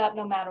not giving up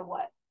no matter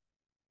what.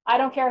 I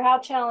don't care how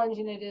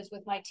challenging it is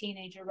with my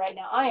teenager right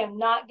now. I am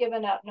not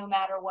giving up no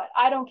matter what.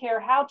 I don't care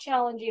how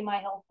challenging my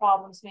health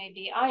problems may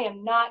be. I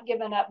am not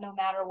giving up no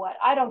matter what.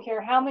 I don't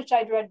care how much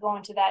I dread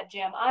going to that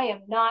gym. I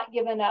am not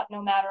giving up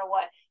no matter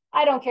what.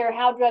 I don't care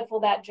how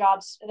dreadful that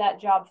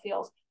job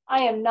feels. I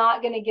am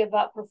not going to give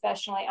up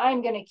professionally. I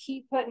am going to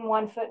keep putting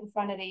one foot in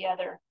front of the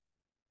other.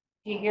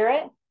 Do you hear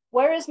it?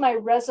 Where is my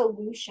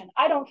resolution?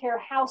 I don't care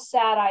how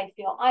sad I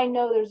feel. I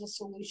know there's a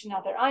solution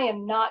out there. I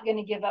am not going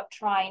to give up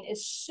trying.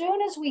 As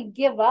soon as we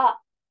give up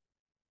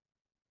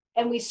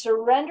and we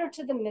surrender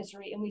to the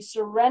misery and we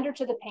surrender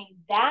to the pain,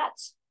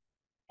 that's,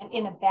 and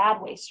in a bad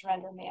way,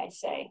 surrender, may I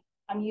say.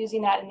 I'm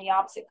using that in the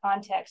opposite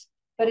context.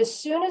 But as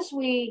soon as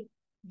we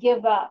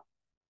give up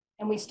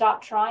and we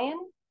stop trying,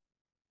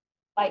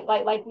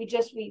 like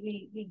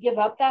we give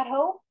up that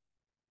hope,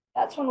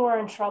 that's when we're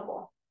in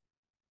trouble.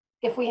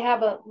 If we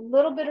have a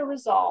little bit of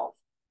resolve,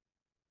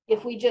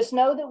 if we just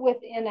know that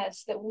within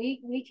us that we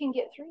can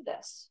get through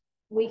this,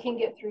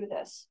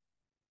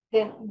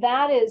 then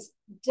that is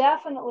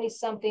definitely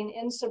something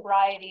in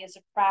sobriety as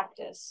a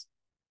practice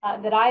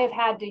that I have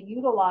had to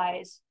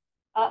utilize.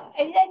 I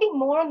think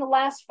more in the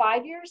last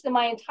 5 years than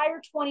my entire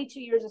 22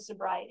 years of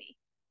sobriety.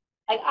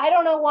 Like, I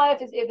don't know why,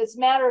 if it's a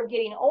matter of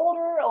getting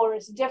older or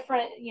it's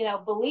different,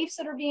 beliefs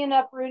that are being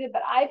uprooted,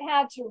 but I've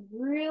had to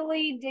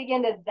really dig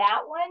into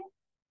that one.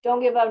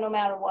 Don't give up no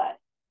matter what.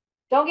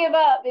 Don't give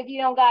up if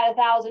you don't got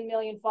 1,000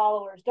 million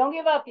followers. Don't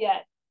give up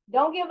yet.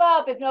 Don't give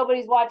up if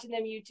nobody's watching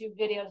them YouTube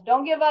videos.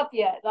 Don't give up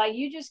yet. Like,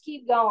 you just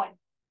keep going.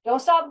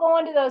 Don't stop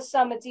going to those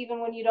summits even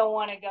when you don't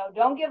want to go.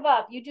 Don't give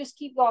up. You just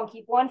keep going.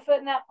 Keep one foot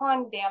in that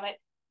pond, damn it.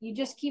 You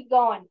just keep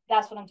going.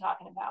 That's what I'm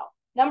talking about.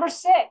 Number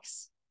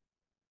 6.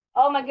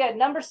 Oh my God,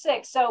 number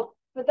 6. So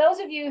for those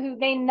of you who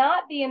may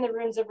not be in the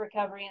rooms of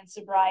recovery and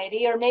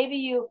sobriety, or maybe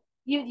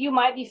you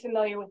might be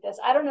familiar with this.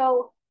 I don't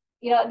know.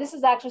 This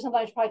is actually something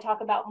I should probably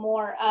talk about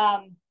more.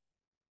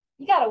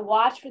 You got to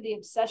watch for the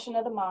obsession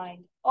of the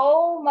mind.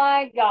 Oh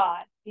my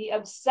God, the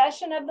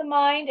obsession of the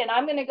mind. And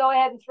I'm going to go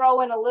ahead and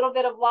throw in a little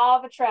bit of law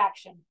of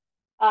attraction,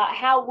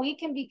 how we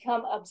can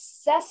become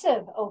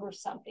obsessive over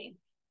something.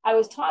 I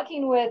was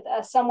talking with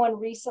someone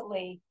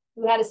recently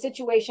who had a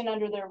situation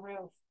under their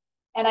roof.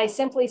 And I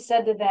simply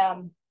said to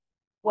them,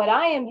 what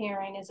I am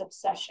hearing is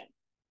obsession.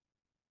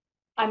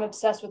 I'm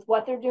obsessed with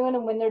what they're doing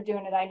and when they're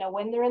doing it. I know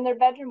when they're in their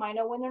bedroom. I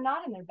know when they're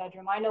not in their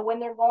bedroom. I know when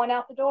they're going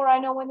out the door. I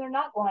know when they're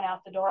not going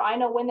out the door. I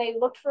know when they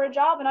looked for a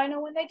job and I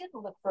know when they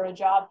didn't look for a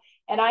job.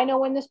 And I know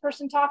when this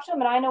person talked to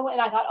them and I know when,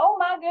 and I thought, oh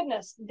my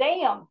goodness,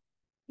 damn,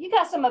 you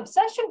got some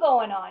obsession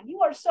going on.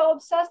 You are so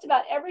obsessed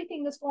about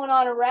everything that's going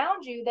on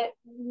around you that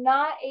you're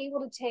not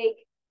able to take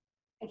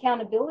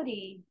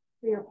accountability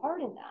for your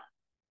part in that.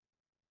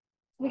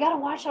 We got to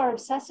watch our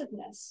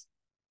obsessiveness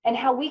and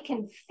how we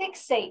can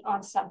fixate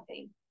on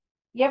something.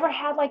 You ever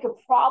had like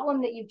a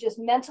problem that you've just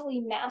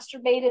mentally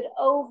masturbated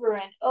over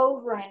and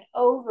over and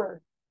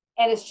over,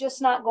 and it's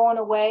just not going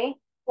away?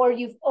 Or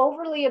you've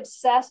overly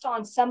obsessed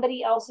on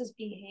somebody else's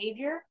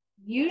behavior?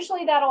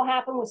 Usually that'll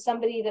happen with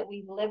somebody that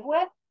we live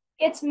with.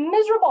 It's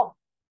miserable.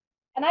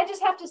 And I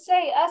just have to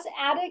say, us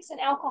addicts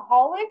and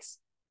alcoholics,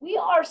 we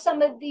are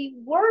some of the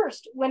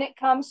worst when it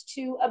comes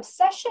to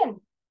obsession.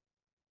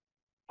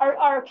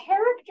 Our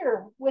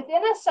character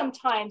within us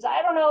sometimes,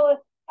 I don't know,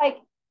 like,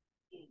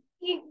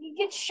 you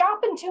get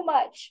shopping too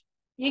much.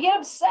 You get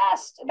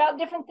obsessed about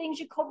different things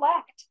you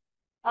collect.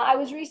 I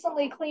was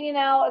recently cleaning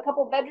out a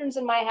couple bedrooms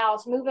in my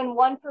house, moving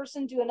one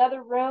person to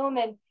another room.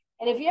 And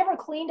if you ever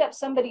cleaned up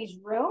somebody's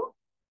room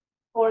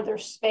or their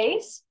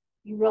space,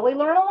 you really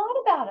learn a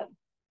lot about them.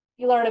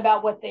 You learn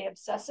about what they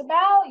obsess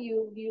about.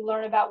 You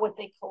learn about what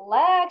they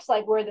collect,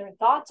 like where their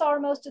thoughts are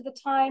most of the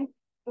time.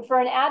 But for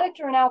an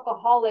addict or an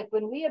alcoholic,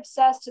 when we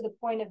obsess to the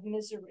point of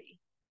misery,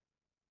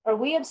 Are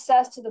we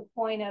obsessed to the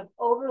point of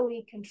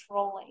overly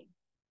controlling?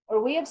 Are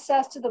we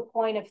obsessed to the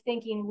point of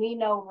thinking we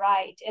know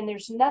right? And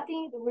there's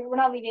nothing, we're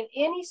not leaving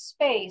any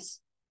space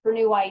for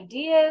new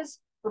ideas,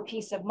 for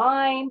peace of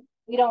mind.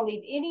 We don't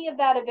leave any of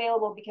that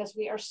available because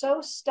we are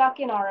so stuck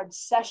in our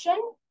obsession.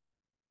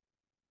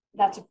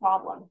 That's a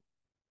problem.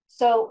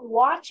 So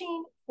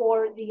watching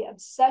for the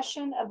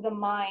obsession of the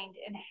mind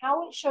and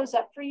how it shows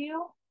up for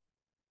you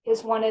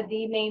is one of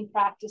the main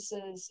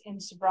practices in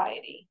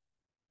sobriety.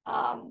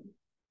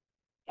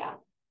 Yeah.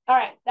 All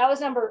right. That was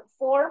number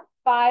 4,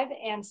 5,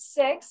 and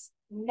 6.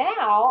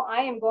 Now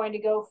I am going to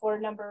go for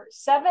number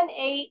 7,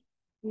 8,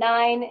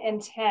 9,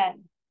 and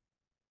 10.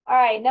 All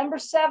right. Number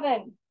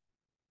 7.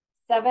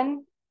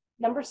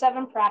 Number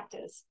 7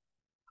 practice.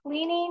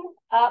 Cleaning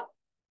up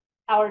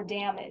our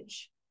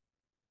damage.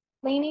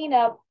 Cleaning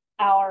up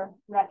our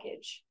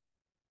wreckage.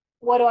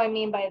 What do I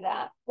mean by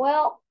that?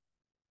 Well,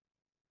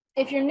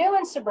 if you're new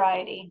in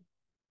sobriety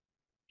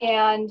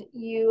and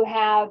you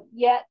have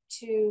yet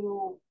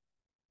to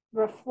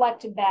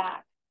reflect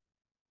back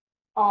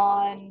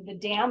on the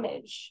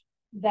damage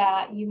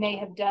that you may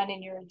have done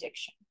in your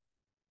addiction,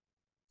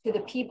 to the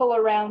people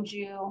around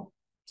you,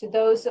 to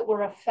those that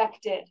were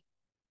affected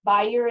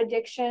by your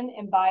addiction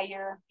and by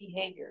your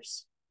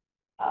behaviors.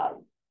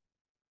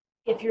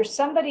 If you're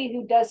somebody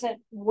who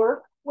doesn't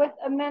work with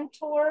a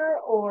mentor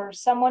or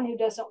someone who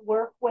doesn't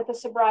work with a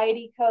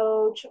sobriety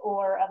coach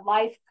or a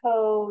life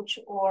coach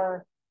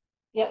or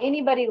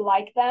anybody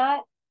like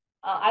that,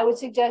 I would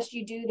suggest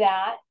you do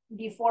that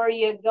before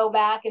you go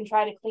back and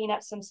try to clean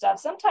up some stuff.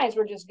 Sometimes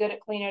we're just good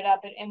at cleaning it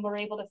up and we're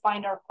able to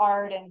find our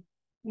part and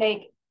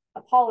make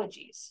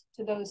apologies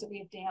to those that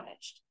we've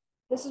damaged.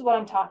 This is what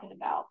I'm talking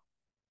about.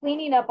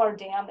 Cleaning up our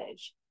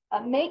damage.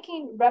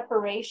 Making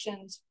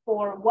reparations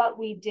for what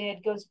we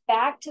did goes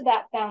back to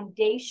that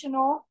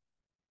foundational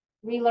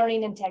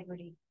relearning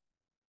integrity.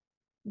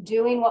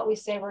 Doing what we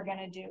say we're going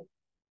to do.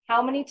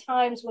 How many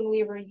times when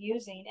we were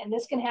using, and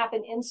this can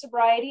happen in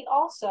sobriety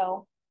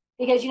also,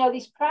 because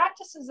these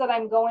practices that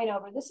I'm going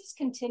over, this is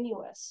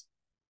continuous.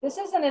 This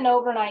isn't an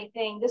overnight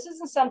thing. This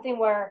isn't something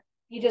where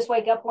you just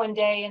wake up one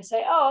day and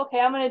say, oh, okay,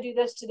 I'm going to do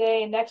this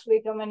today, and next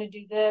week I'm going to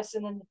do this,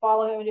 and then the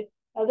following I'm going to do.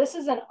 No, this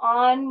is an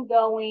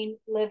ongoing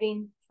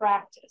living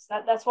practice.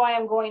 That's why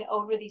I'm going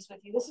over these with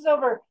you. This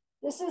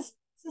is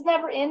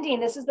never ending.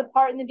 This is the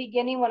part in the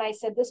beginning when I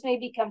said this may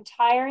become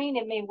tiring.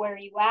 It may wear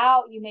you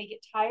out. You may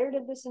get tired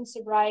of this in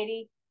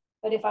sobriety.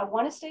 But if I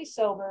want to stay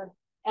sober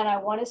and I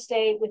want to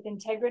stay with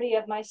integrity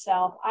of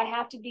myself, I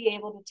have to be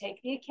able to take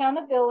the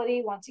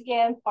accountability, once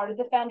again, part of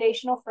the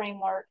foundational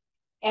framework,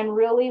 and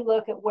really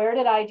look at where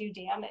did I do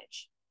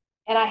damage.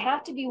 And I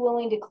have to be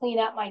willing to clean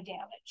up my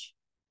damage.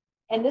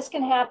 And this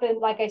can happen,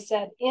 like I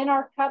said, in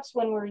our cups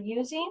when we're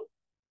using,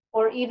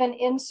 or even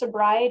in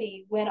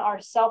sobriety when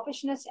our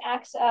selfishness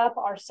acts up,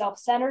 our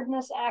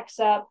self-centeredness acts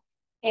up,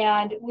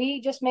 and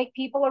we just make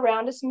people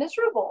around us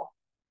miserable.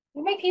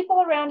 We make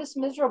people around us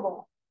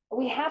miserable.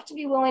 We have to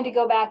be willing to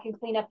go back and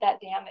clean up that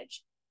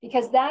damage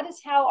because that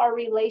is how our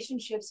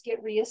relationships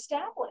get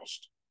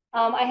reestablished.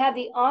 I have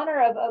the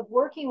honor of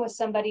working with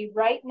somebody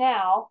right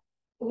now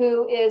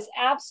who is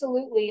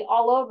absolutely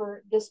all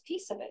over this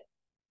piece of it.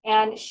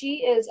 And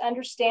she is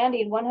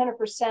understanding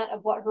 100%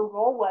 of what her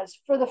role was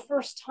for the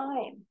first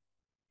time.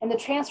 And the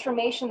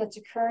transformation that's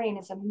occurring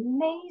is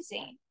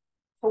amazing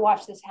to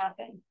watch this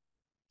happen.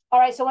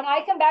 All right, so when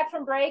I come back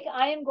from break,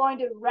 I am going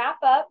to wrap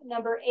up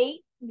number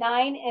 8,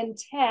 9, and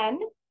 10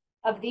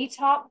 of the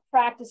top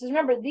practices.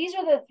 Remember, these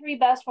are the 3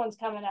 best ones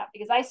coming up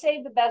because I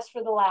saved the best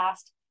for the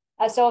last.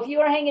 So if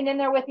you are hanging in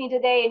there with me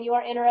today and you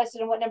are interested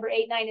in what number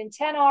 8, 9, and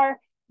 10 are,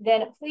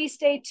 then please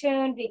stay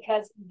tuned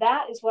because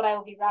that is what I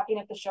will be wrapping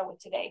up the show with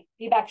today.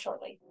 Be back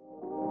shortly.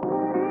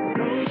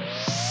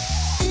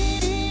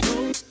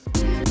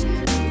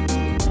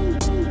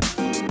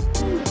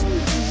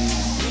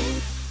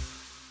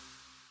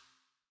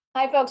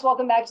 Hi, folks.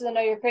 Welcome back to the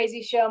Know You're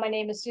Crazy show. My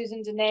name is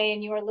Susan Denee,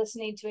 and you are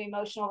listening to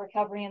Emotional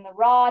Recovery in the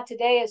Raw.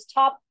 Today is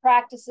top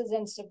practices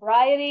in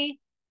sobriety.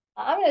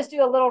 I'm going to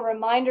do a little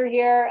reminder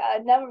here.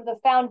 Number of the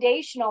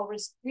foundational,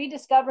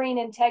 rediscovering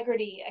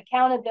integrity,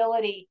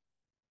 accountability.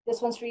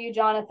 This one's for you,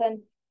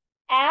 Jonathan.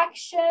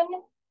 Action,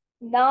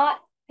 not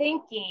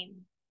thinking.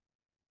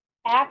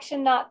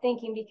 Action, not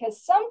thinking,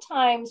 because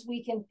sometimes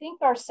we can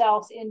think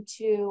ourselves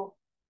into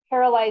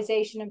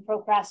paralyzation and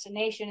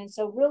procrastination. And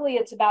so really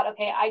it's about,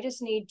 okay, I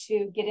just need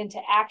to get into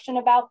action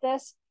about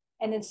this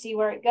and then see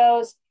where it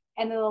goes.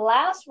 And then the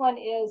last one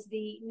is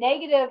the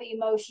negative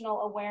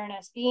emotional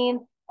awareness,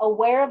 being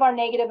aware of our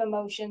negative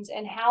emotions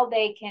and how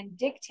they can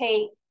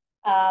dictate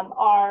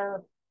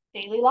our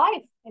daily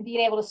life and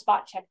being able to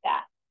spot check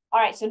that. All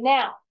right, so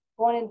now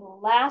going into the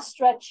last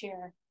stretch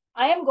here,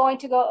 I am going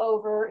to go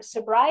over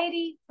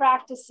sobriety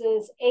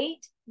practices 8,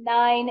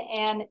 9,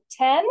 and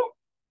 10.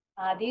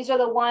 These are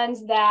the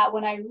ones that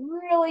when I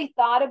really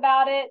thought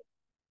about it,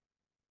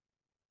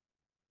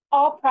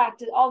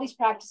 all these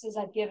practices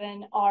I've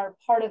given are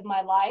part of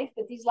my life,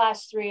 but these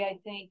last 3 I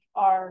think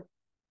are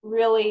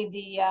really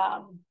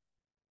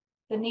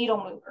the needle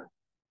mover.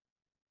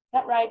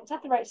 that right? Is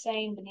that the right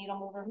saying? The needle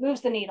mover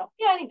moves the needle.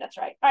 Yeah, I think that's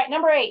right. All right,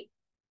 number 8.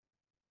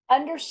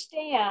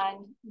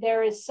 Understand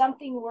there is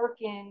something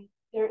working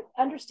there.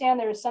 Understand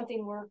there is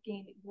something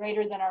working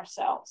greater than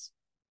ourselves.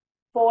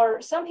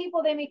 For some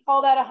people, they may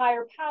call that a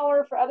higher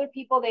power. For other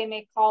people, they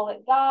may call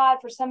it God.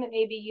 For some, it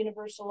may be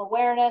universal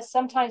awareness.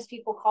 Sometimes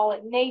people call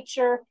it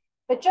nature.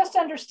 But just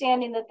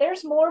understanding that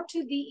there's more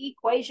to the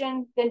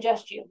equation than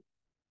just you.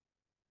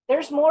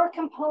 There's more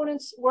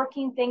components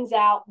working things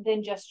out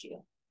than just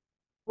you.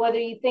 Whether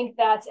you think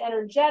that's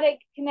energetic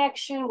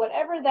connection,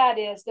 whatever that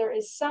is, there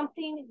is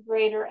something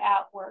greater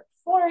at work.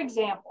 For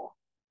example,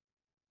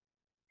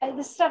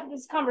 this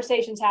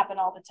conversations happen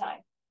all the time.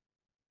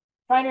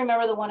 Trying to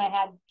remember the one I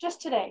had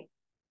just today.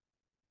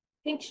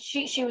 I think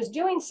she was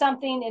doing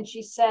something and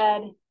she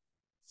said,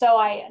 so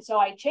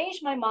I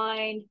changed my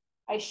mind.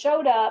 I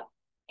showed up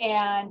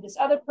and this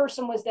other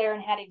person was there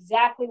and had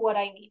exactly what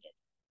I needed.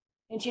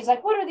 And she's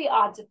like, what are the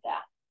odds of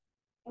that?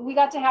 And we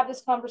got to have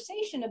this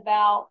conversation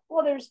about,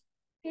 well, there's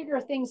bigger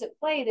things at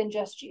play than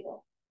just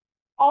you.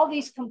 All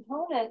these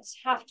components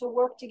have to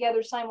work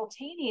together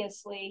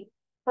simultaneously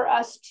for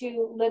us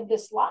to live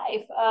this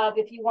life of,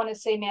 if you want to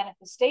say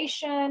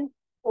manifestation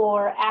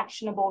or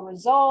actionable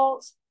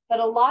results, but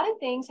a lot of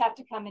things have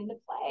to come into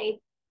play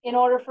in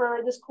order for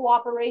this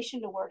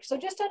cooperation to work. So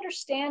just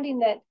understanding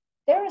that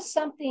there is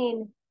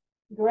something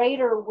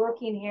greater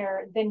working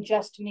here than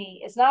just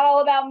me. It's not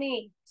all about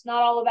me. It's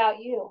not all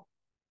about you.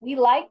 We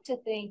like to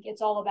think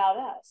it's all about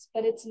us,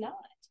 but it's not.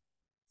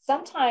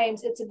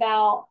 Sometimes it's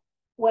about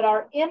what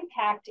our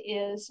impact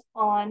is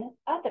on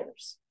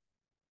others.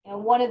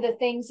 And one of the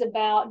things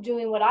about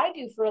doing what I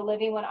do for a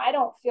living when I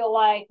don't feel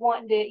like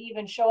wanting to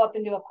even show up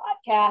and do a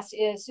podcast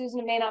is,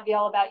 Susan, it may not be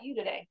all about you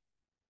today.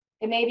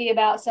 It may be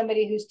about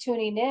somebody who's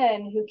tuning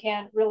in who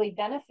can really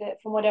benefit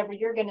from whatever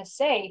you're going to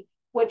say,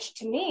 which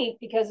to me,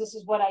 because this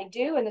is what I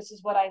do and this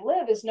is what I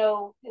live,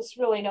 it's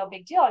really no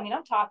big deal. I mean,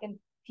 I'm talking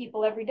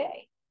people every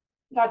day.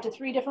 I talked to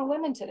 3 different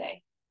women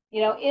today,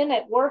 in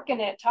it, working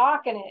it,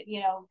 talking it,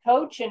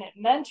 coaching it,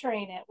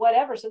 mentoring it,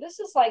 whatever. So this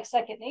is like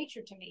second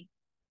nature to me.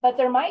 But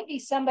there might be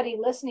somebody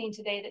listening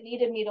today that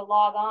needed me to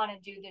log on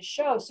and do this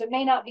show. So it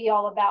may not be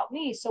all about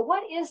me. So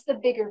what is the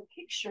bigger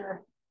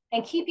picture?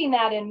 And keeping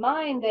that in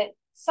mind, that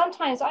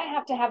sometimes I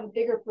have to have a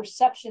bigger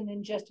perception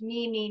than just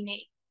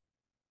me,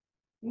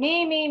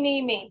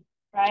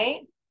 right?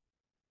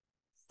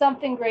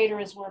 Something greater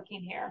is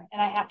working here,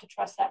 and I have to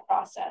trust that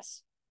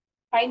process.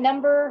 All right,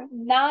 number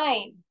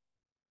 9.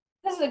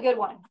 This is a good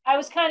one. I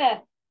was kind of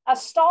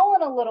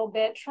stalling a little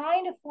bit,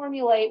 trying to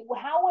formulate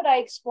how would I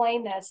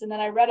explain this, and then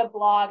I read a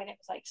blog, and it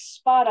was like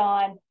spot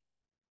on.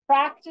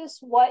 Practice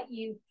what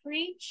you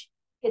preach.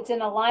 It's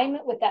in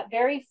alignment with that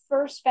very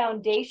first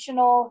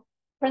foundational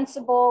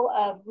principle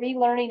of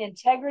relearning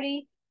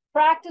integrity.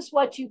 Practice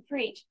what you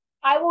preach.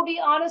 I will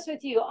be honest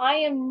with you. I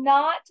am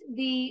not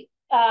the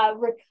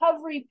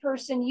recovery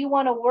person you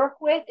want to work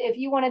with if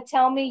you want to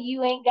tell me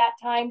you ain't got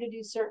time to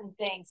do certain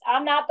things.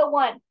 I'm not the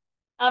one.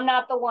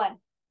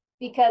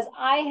 Because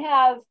I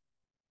have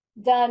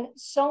done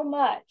so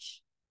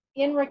much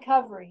in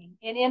recovery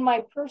and in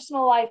my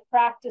personal life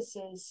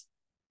practices,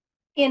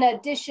 in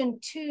addition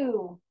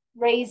to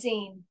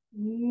raising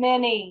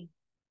many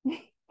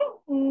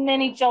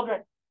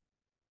children,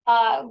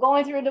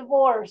 going through a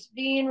divorce,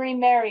 being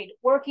remarried,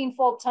 working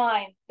full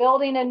time,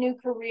 building a new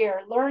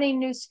career, learning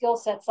new skill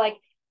sets. Like,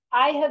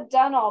 I have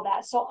done all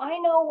that. So I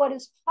know what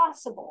is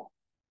possible.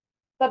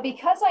 But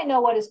because I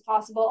know what is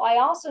possible, I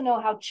also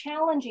know how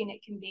challenging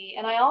it can be.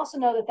 And I also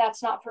know that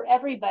that's not for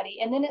everybody.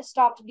 And then it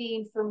stopped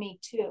being for me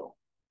too.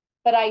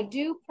 But I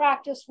do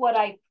practice what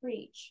I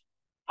preach.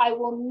 I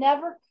will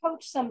never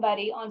coach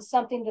somebody on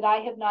something that I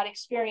have not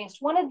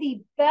experienced. One of the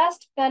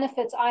best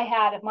benefits I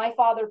had of my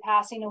father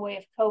passing away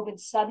of COVID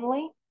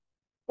suddenly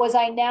was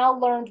I now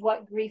learned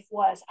what grief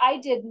was. I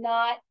did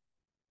not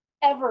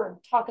ever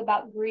talk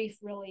about grief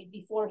really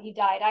before he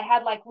died. I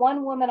had like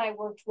one woman I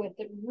worked with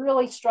that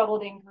really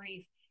struggled in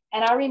grief.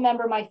 And I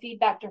remember my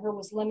feedback to her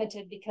was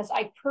limited because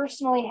I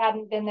personally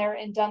hadn't been there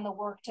and done the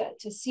work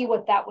to see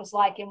what that was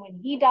like. And when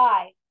he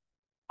died,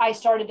 I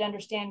started to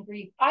understand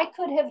grief. I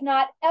could have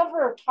not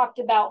ever talked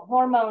about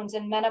hormones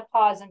and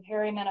menopause and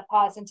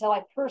perimenopause until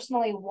I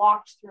personally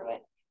walked through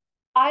it.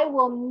 I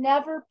will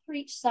never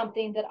preach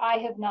something that I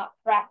have not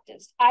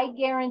practiced. I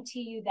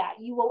guarantee you that.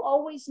 You will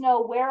always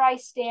know where I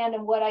stand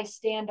and what I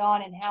stand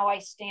on and how I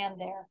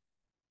stand there.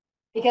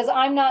 Because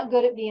I'm not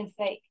good at being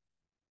fake.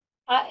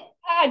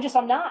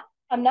 I'm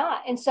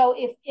not. And so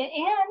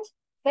and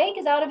fake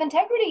is out of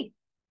integrity.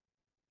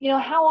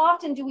 How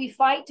often do we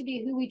fight to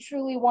be who we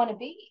truly want to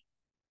be?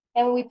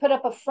 And we put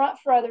up a front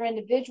for other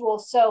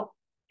individuals. So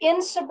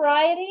in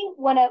sobriety,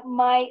 one of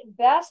my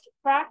best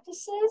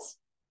practices,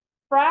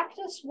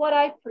 practice what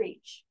I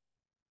preach.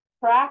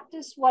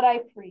 Practice what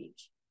I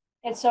preach.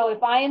 And so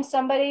if I am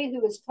somebody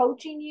who is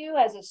coaching you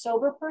as a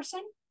sober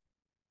person,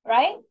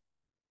 right?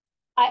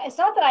 It's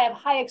not that I have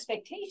high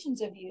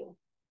expectations of you,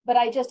 but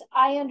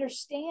I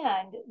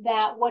understand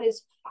that what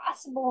is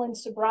possible in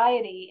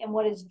sobriety and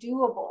what is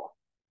doable.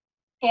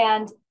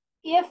 And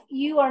if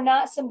you are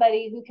not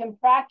somebody who can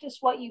practice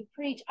what you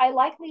preach, I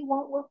likely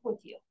won't work with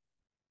you.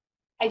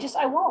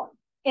 I won't.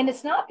 And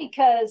it's not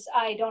because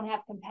I don't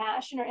have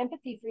compassion or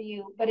empathy for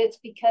you, but it's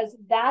because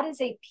that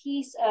is a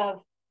piece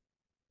of,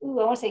 I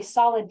want to say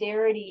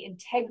solidarity,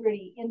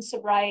 integrity in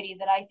sobriety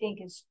that I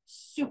think is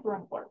super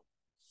important.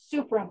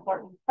 Super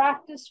important.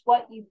 Practice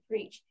what you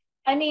preach.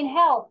 I mean,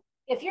 hell,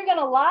 if you're going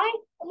to lie,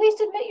 at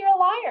least admit you're a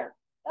liar.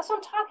 That's what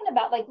I'm talking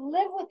about. Like,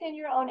 live within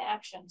your own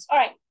actions. All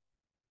right.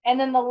 And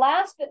then the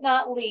last but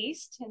not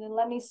least, and then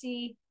let me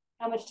see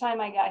how much time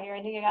I got here.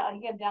 I think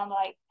I'm down to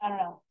like, I don't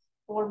know,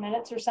 4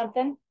 minutes or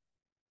something.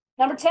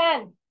 Number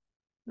 10.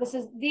 This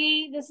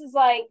is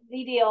like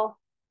the deal.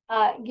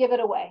 Give it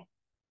away.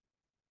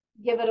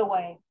 Give it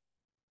away.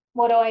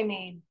 What do I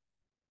mean?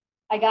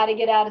 I got to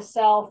get out of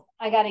self.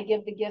 I got to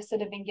give the gifts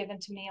that have been given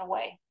to me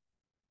away.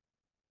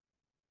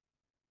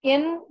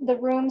 In the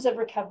rooms of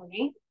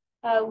recovery,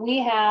 we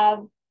have,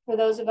 for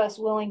those of us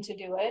willing to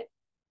do it,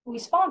 we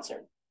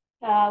sponsor.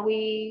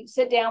 We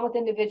sit down with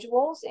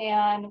individuals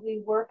and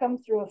we work them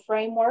through a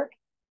framework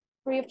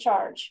free of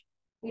charge.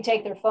 We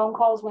take their phone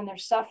calls when they're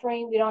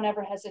suffering. We don't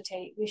ever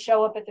hesitate. We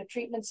show up at the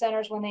treatment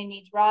centers when they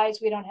need rides.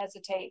 We don't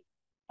hesitate.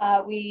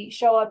 We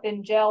show up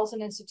in jails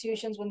and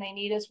institutions when they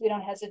need us. We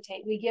don't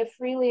hesitate. We give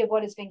freely of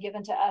what has been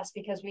given to us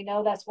because we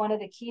know that's one of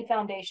the key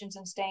foundations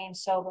in staying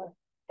sober.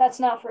 That's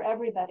not for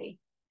everybody.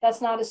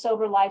 That's not a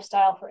sober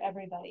lifestyle for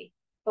everybody.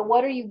 But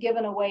what are you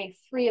giving away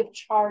free of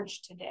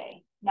charge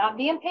today? Not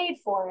being paid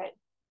for it.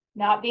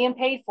 Not being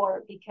paid for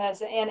it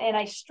because, and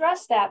I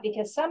stress that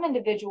because some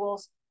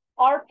individuals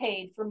are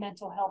paid for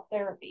mental health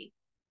therapy.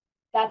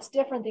 That's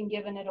different than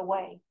giving it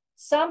away.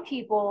 Some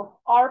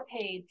people are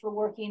paid for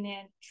working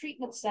in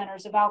treatment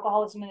centers of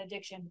alcoholism and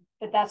addiction,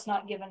 but that's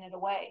not giving it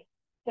away.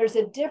 There's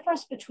a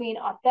difference between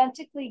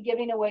authentically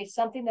giving away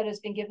something that has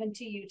been given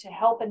to you to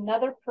help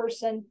another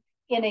person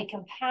in a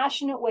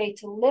compassionate way,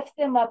 to lift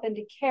them up and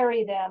to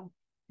carry them,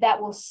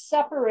 that will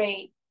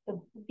separate the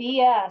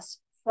BS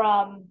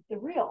from the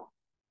real.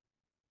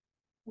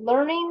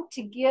 Learning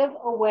to give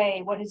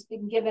away what has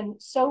been given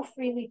so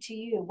freely to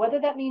you, whether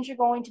that means you're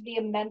going to be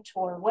a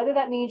mentor, whether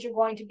that means you're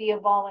going to be a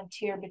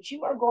volunteer, but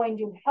you are going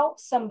to help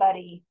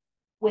somebody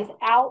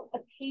without a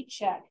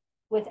paycheck,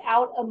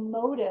 without a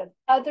motive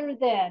other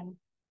than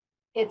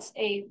it's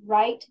a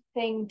right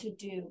thing to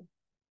do,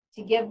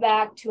 to give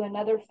back to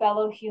another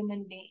fellow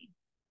human being.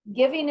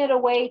 Giving it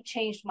away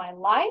changed my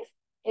life.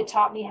 It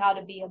taught me how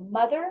to be a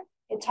mother.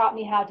 It taught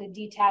me how to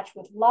detach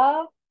with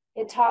love.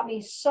 It taught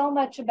me so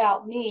much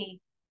about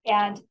me.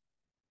 And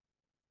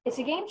it's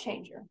a game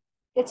changer.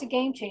 It's a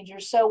game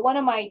changer. So one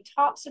of my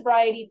top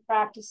sobriety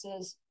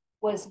practices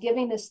was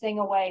giving this thing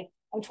away.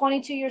 I'm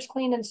 22 years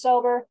clean and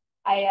sober.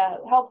 I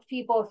helped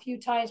people a few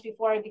times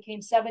before I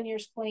became 7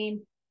 years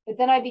clean. But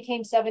then I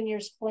became 7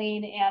 years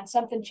clean and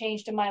something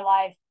changed in my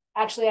life.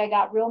 Actually, I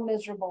got real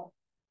miserable.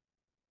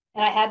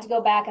 And I had to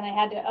go back and I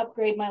had to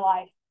upgrade my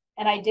life.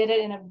 And I did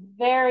it in a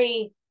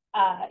very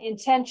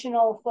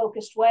intentional,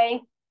 focused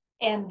way.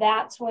 And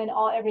that's when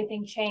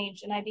everything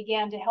changed. And I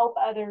began to help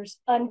others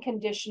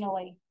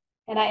unconditionally.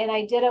 And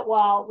I did it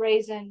while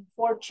raising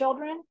 4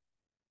 children.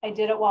 I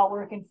did it while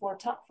working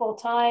full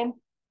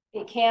time.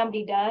 It can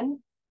be done.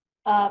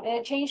 And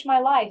it changed my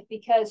life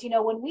because,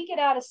 when we get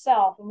out of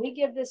self and we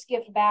give this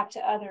gift back to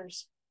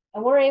others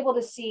and we're able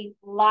to see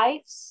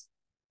lives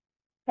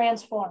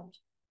transformed,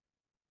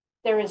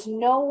 there is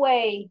no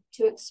way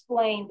to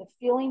explain the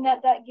feeling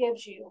that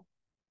gives you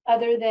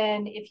other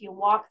than if you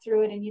walk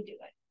through it and you do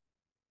it.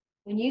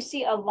 When you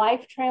see a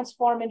life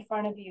transform in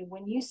front of you,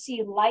 when you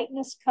see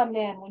lightness come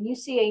in, when you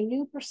see a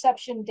new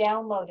perception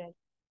downloaded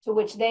to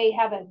which they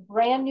have a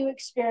brand new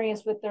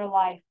experience with their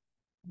life,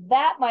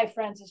 that, my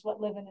friends, is what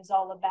living is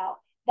all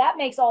about. That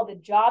makes all the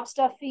job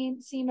stuff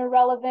seem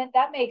irrelevant.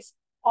 That makes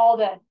all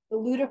the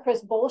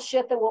ludicrous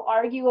bullshit that we'll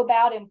argue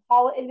about and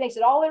it makes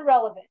it all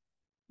irrelevant.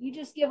 You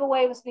just give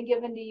away what's been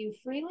given to you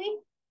freely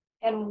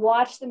and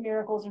watch the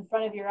miracles in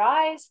front of your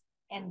eyes.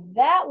 And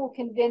that will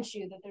convince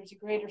you that there's a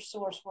greater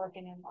source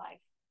working in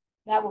life.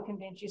 That will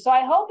convince you. So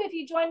I hope if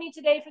you join me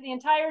today for the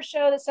entire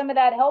show that some of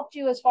that helped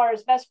you as far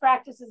as best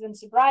practices in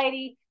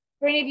sobriety.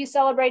 For any of you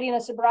celebrating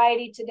a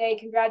sobriety today,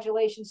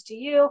 congratulations to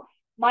you.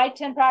 My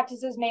 10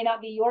 practices may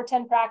not be your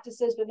 10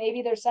 practices, but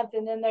maybe there's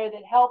something in there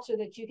that helps or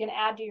that you can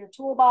add to your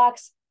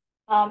toolbox.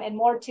 And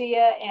more to you,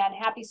 and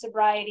happy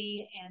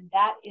sobriety. And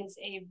that is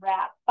a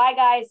wrap. Bye,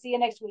 guys. See you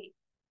next week.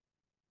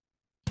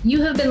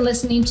 You have been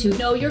listening to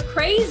Know You're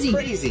Crazy.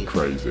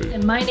 Crazy.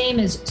 And my name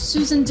is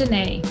Susan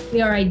Denee.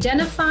 We are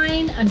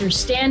identifying,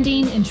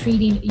 understanding, and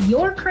treating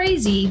your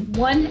crazy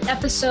one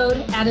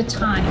episode at a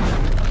time.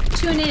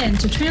 Tune in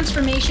to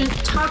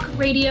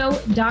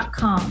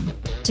transformationtalkradio.com.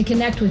 To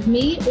connect with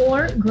me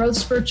or Growth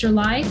Spurt Your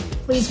Life,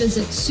 please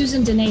visit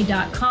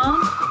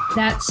susandenee.com.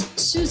 That's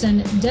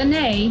Susan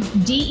Denee,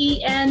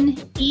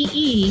 DENEE.com.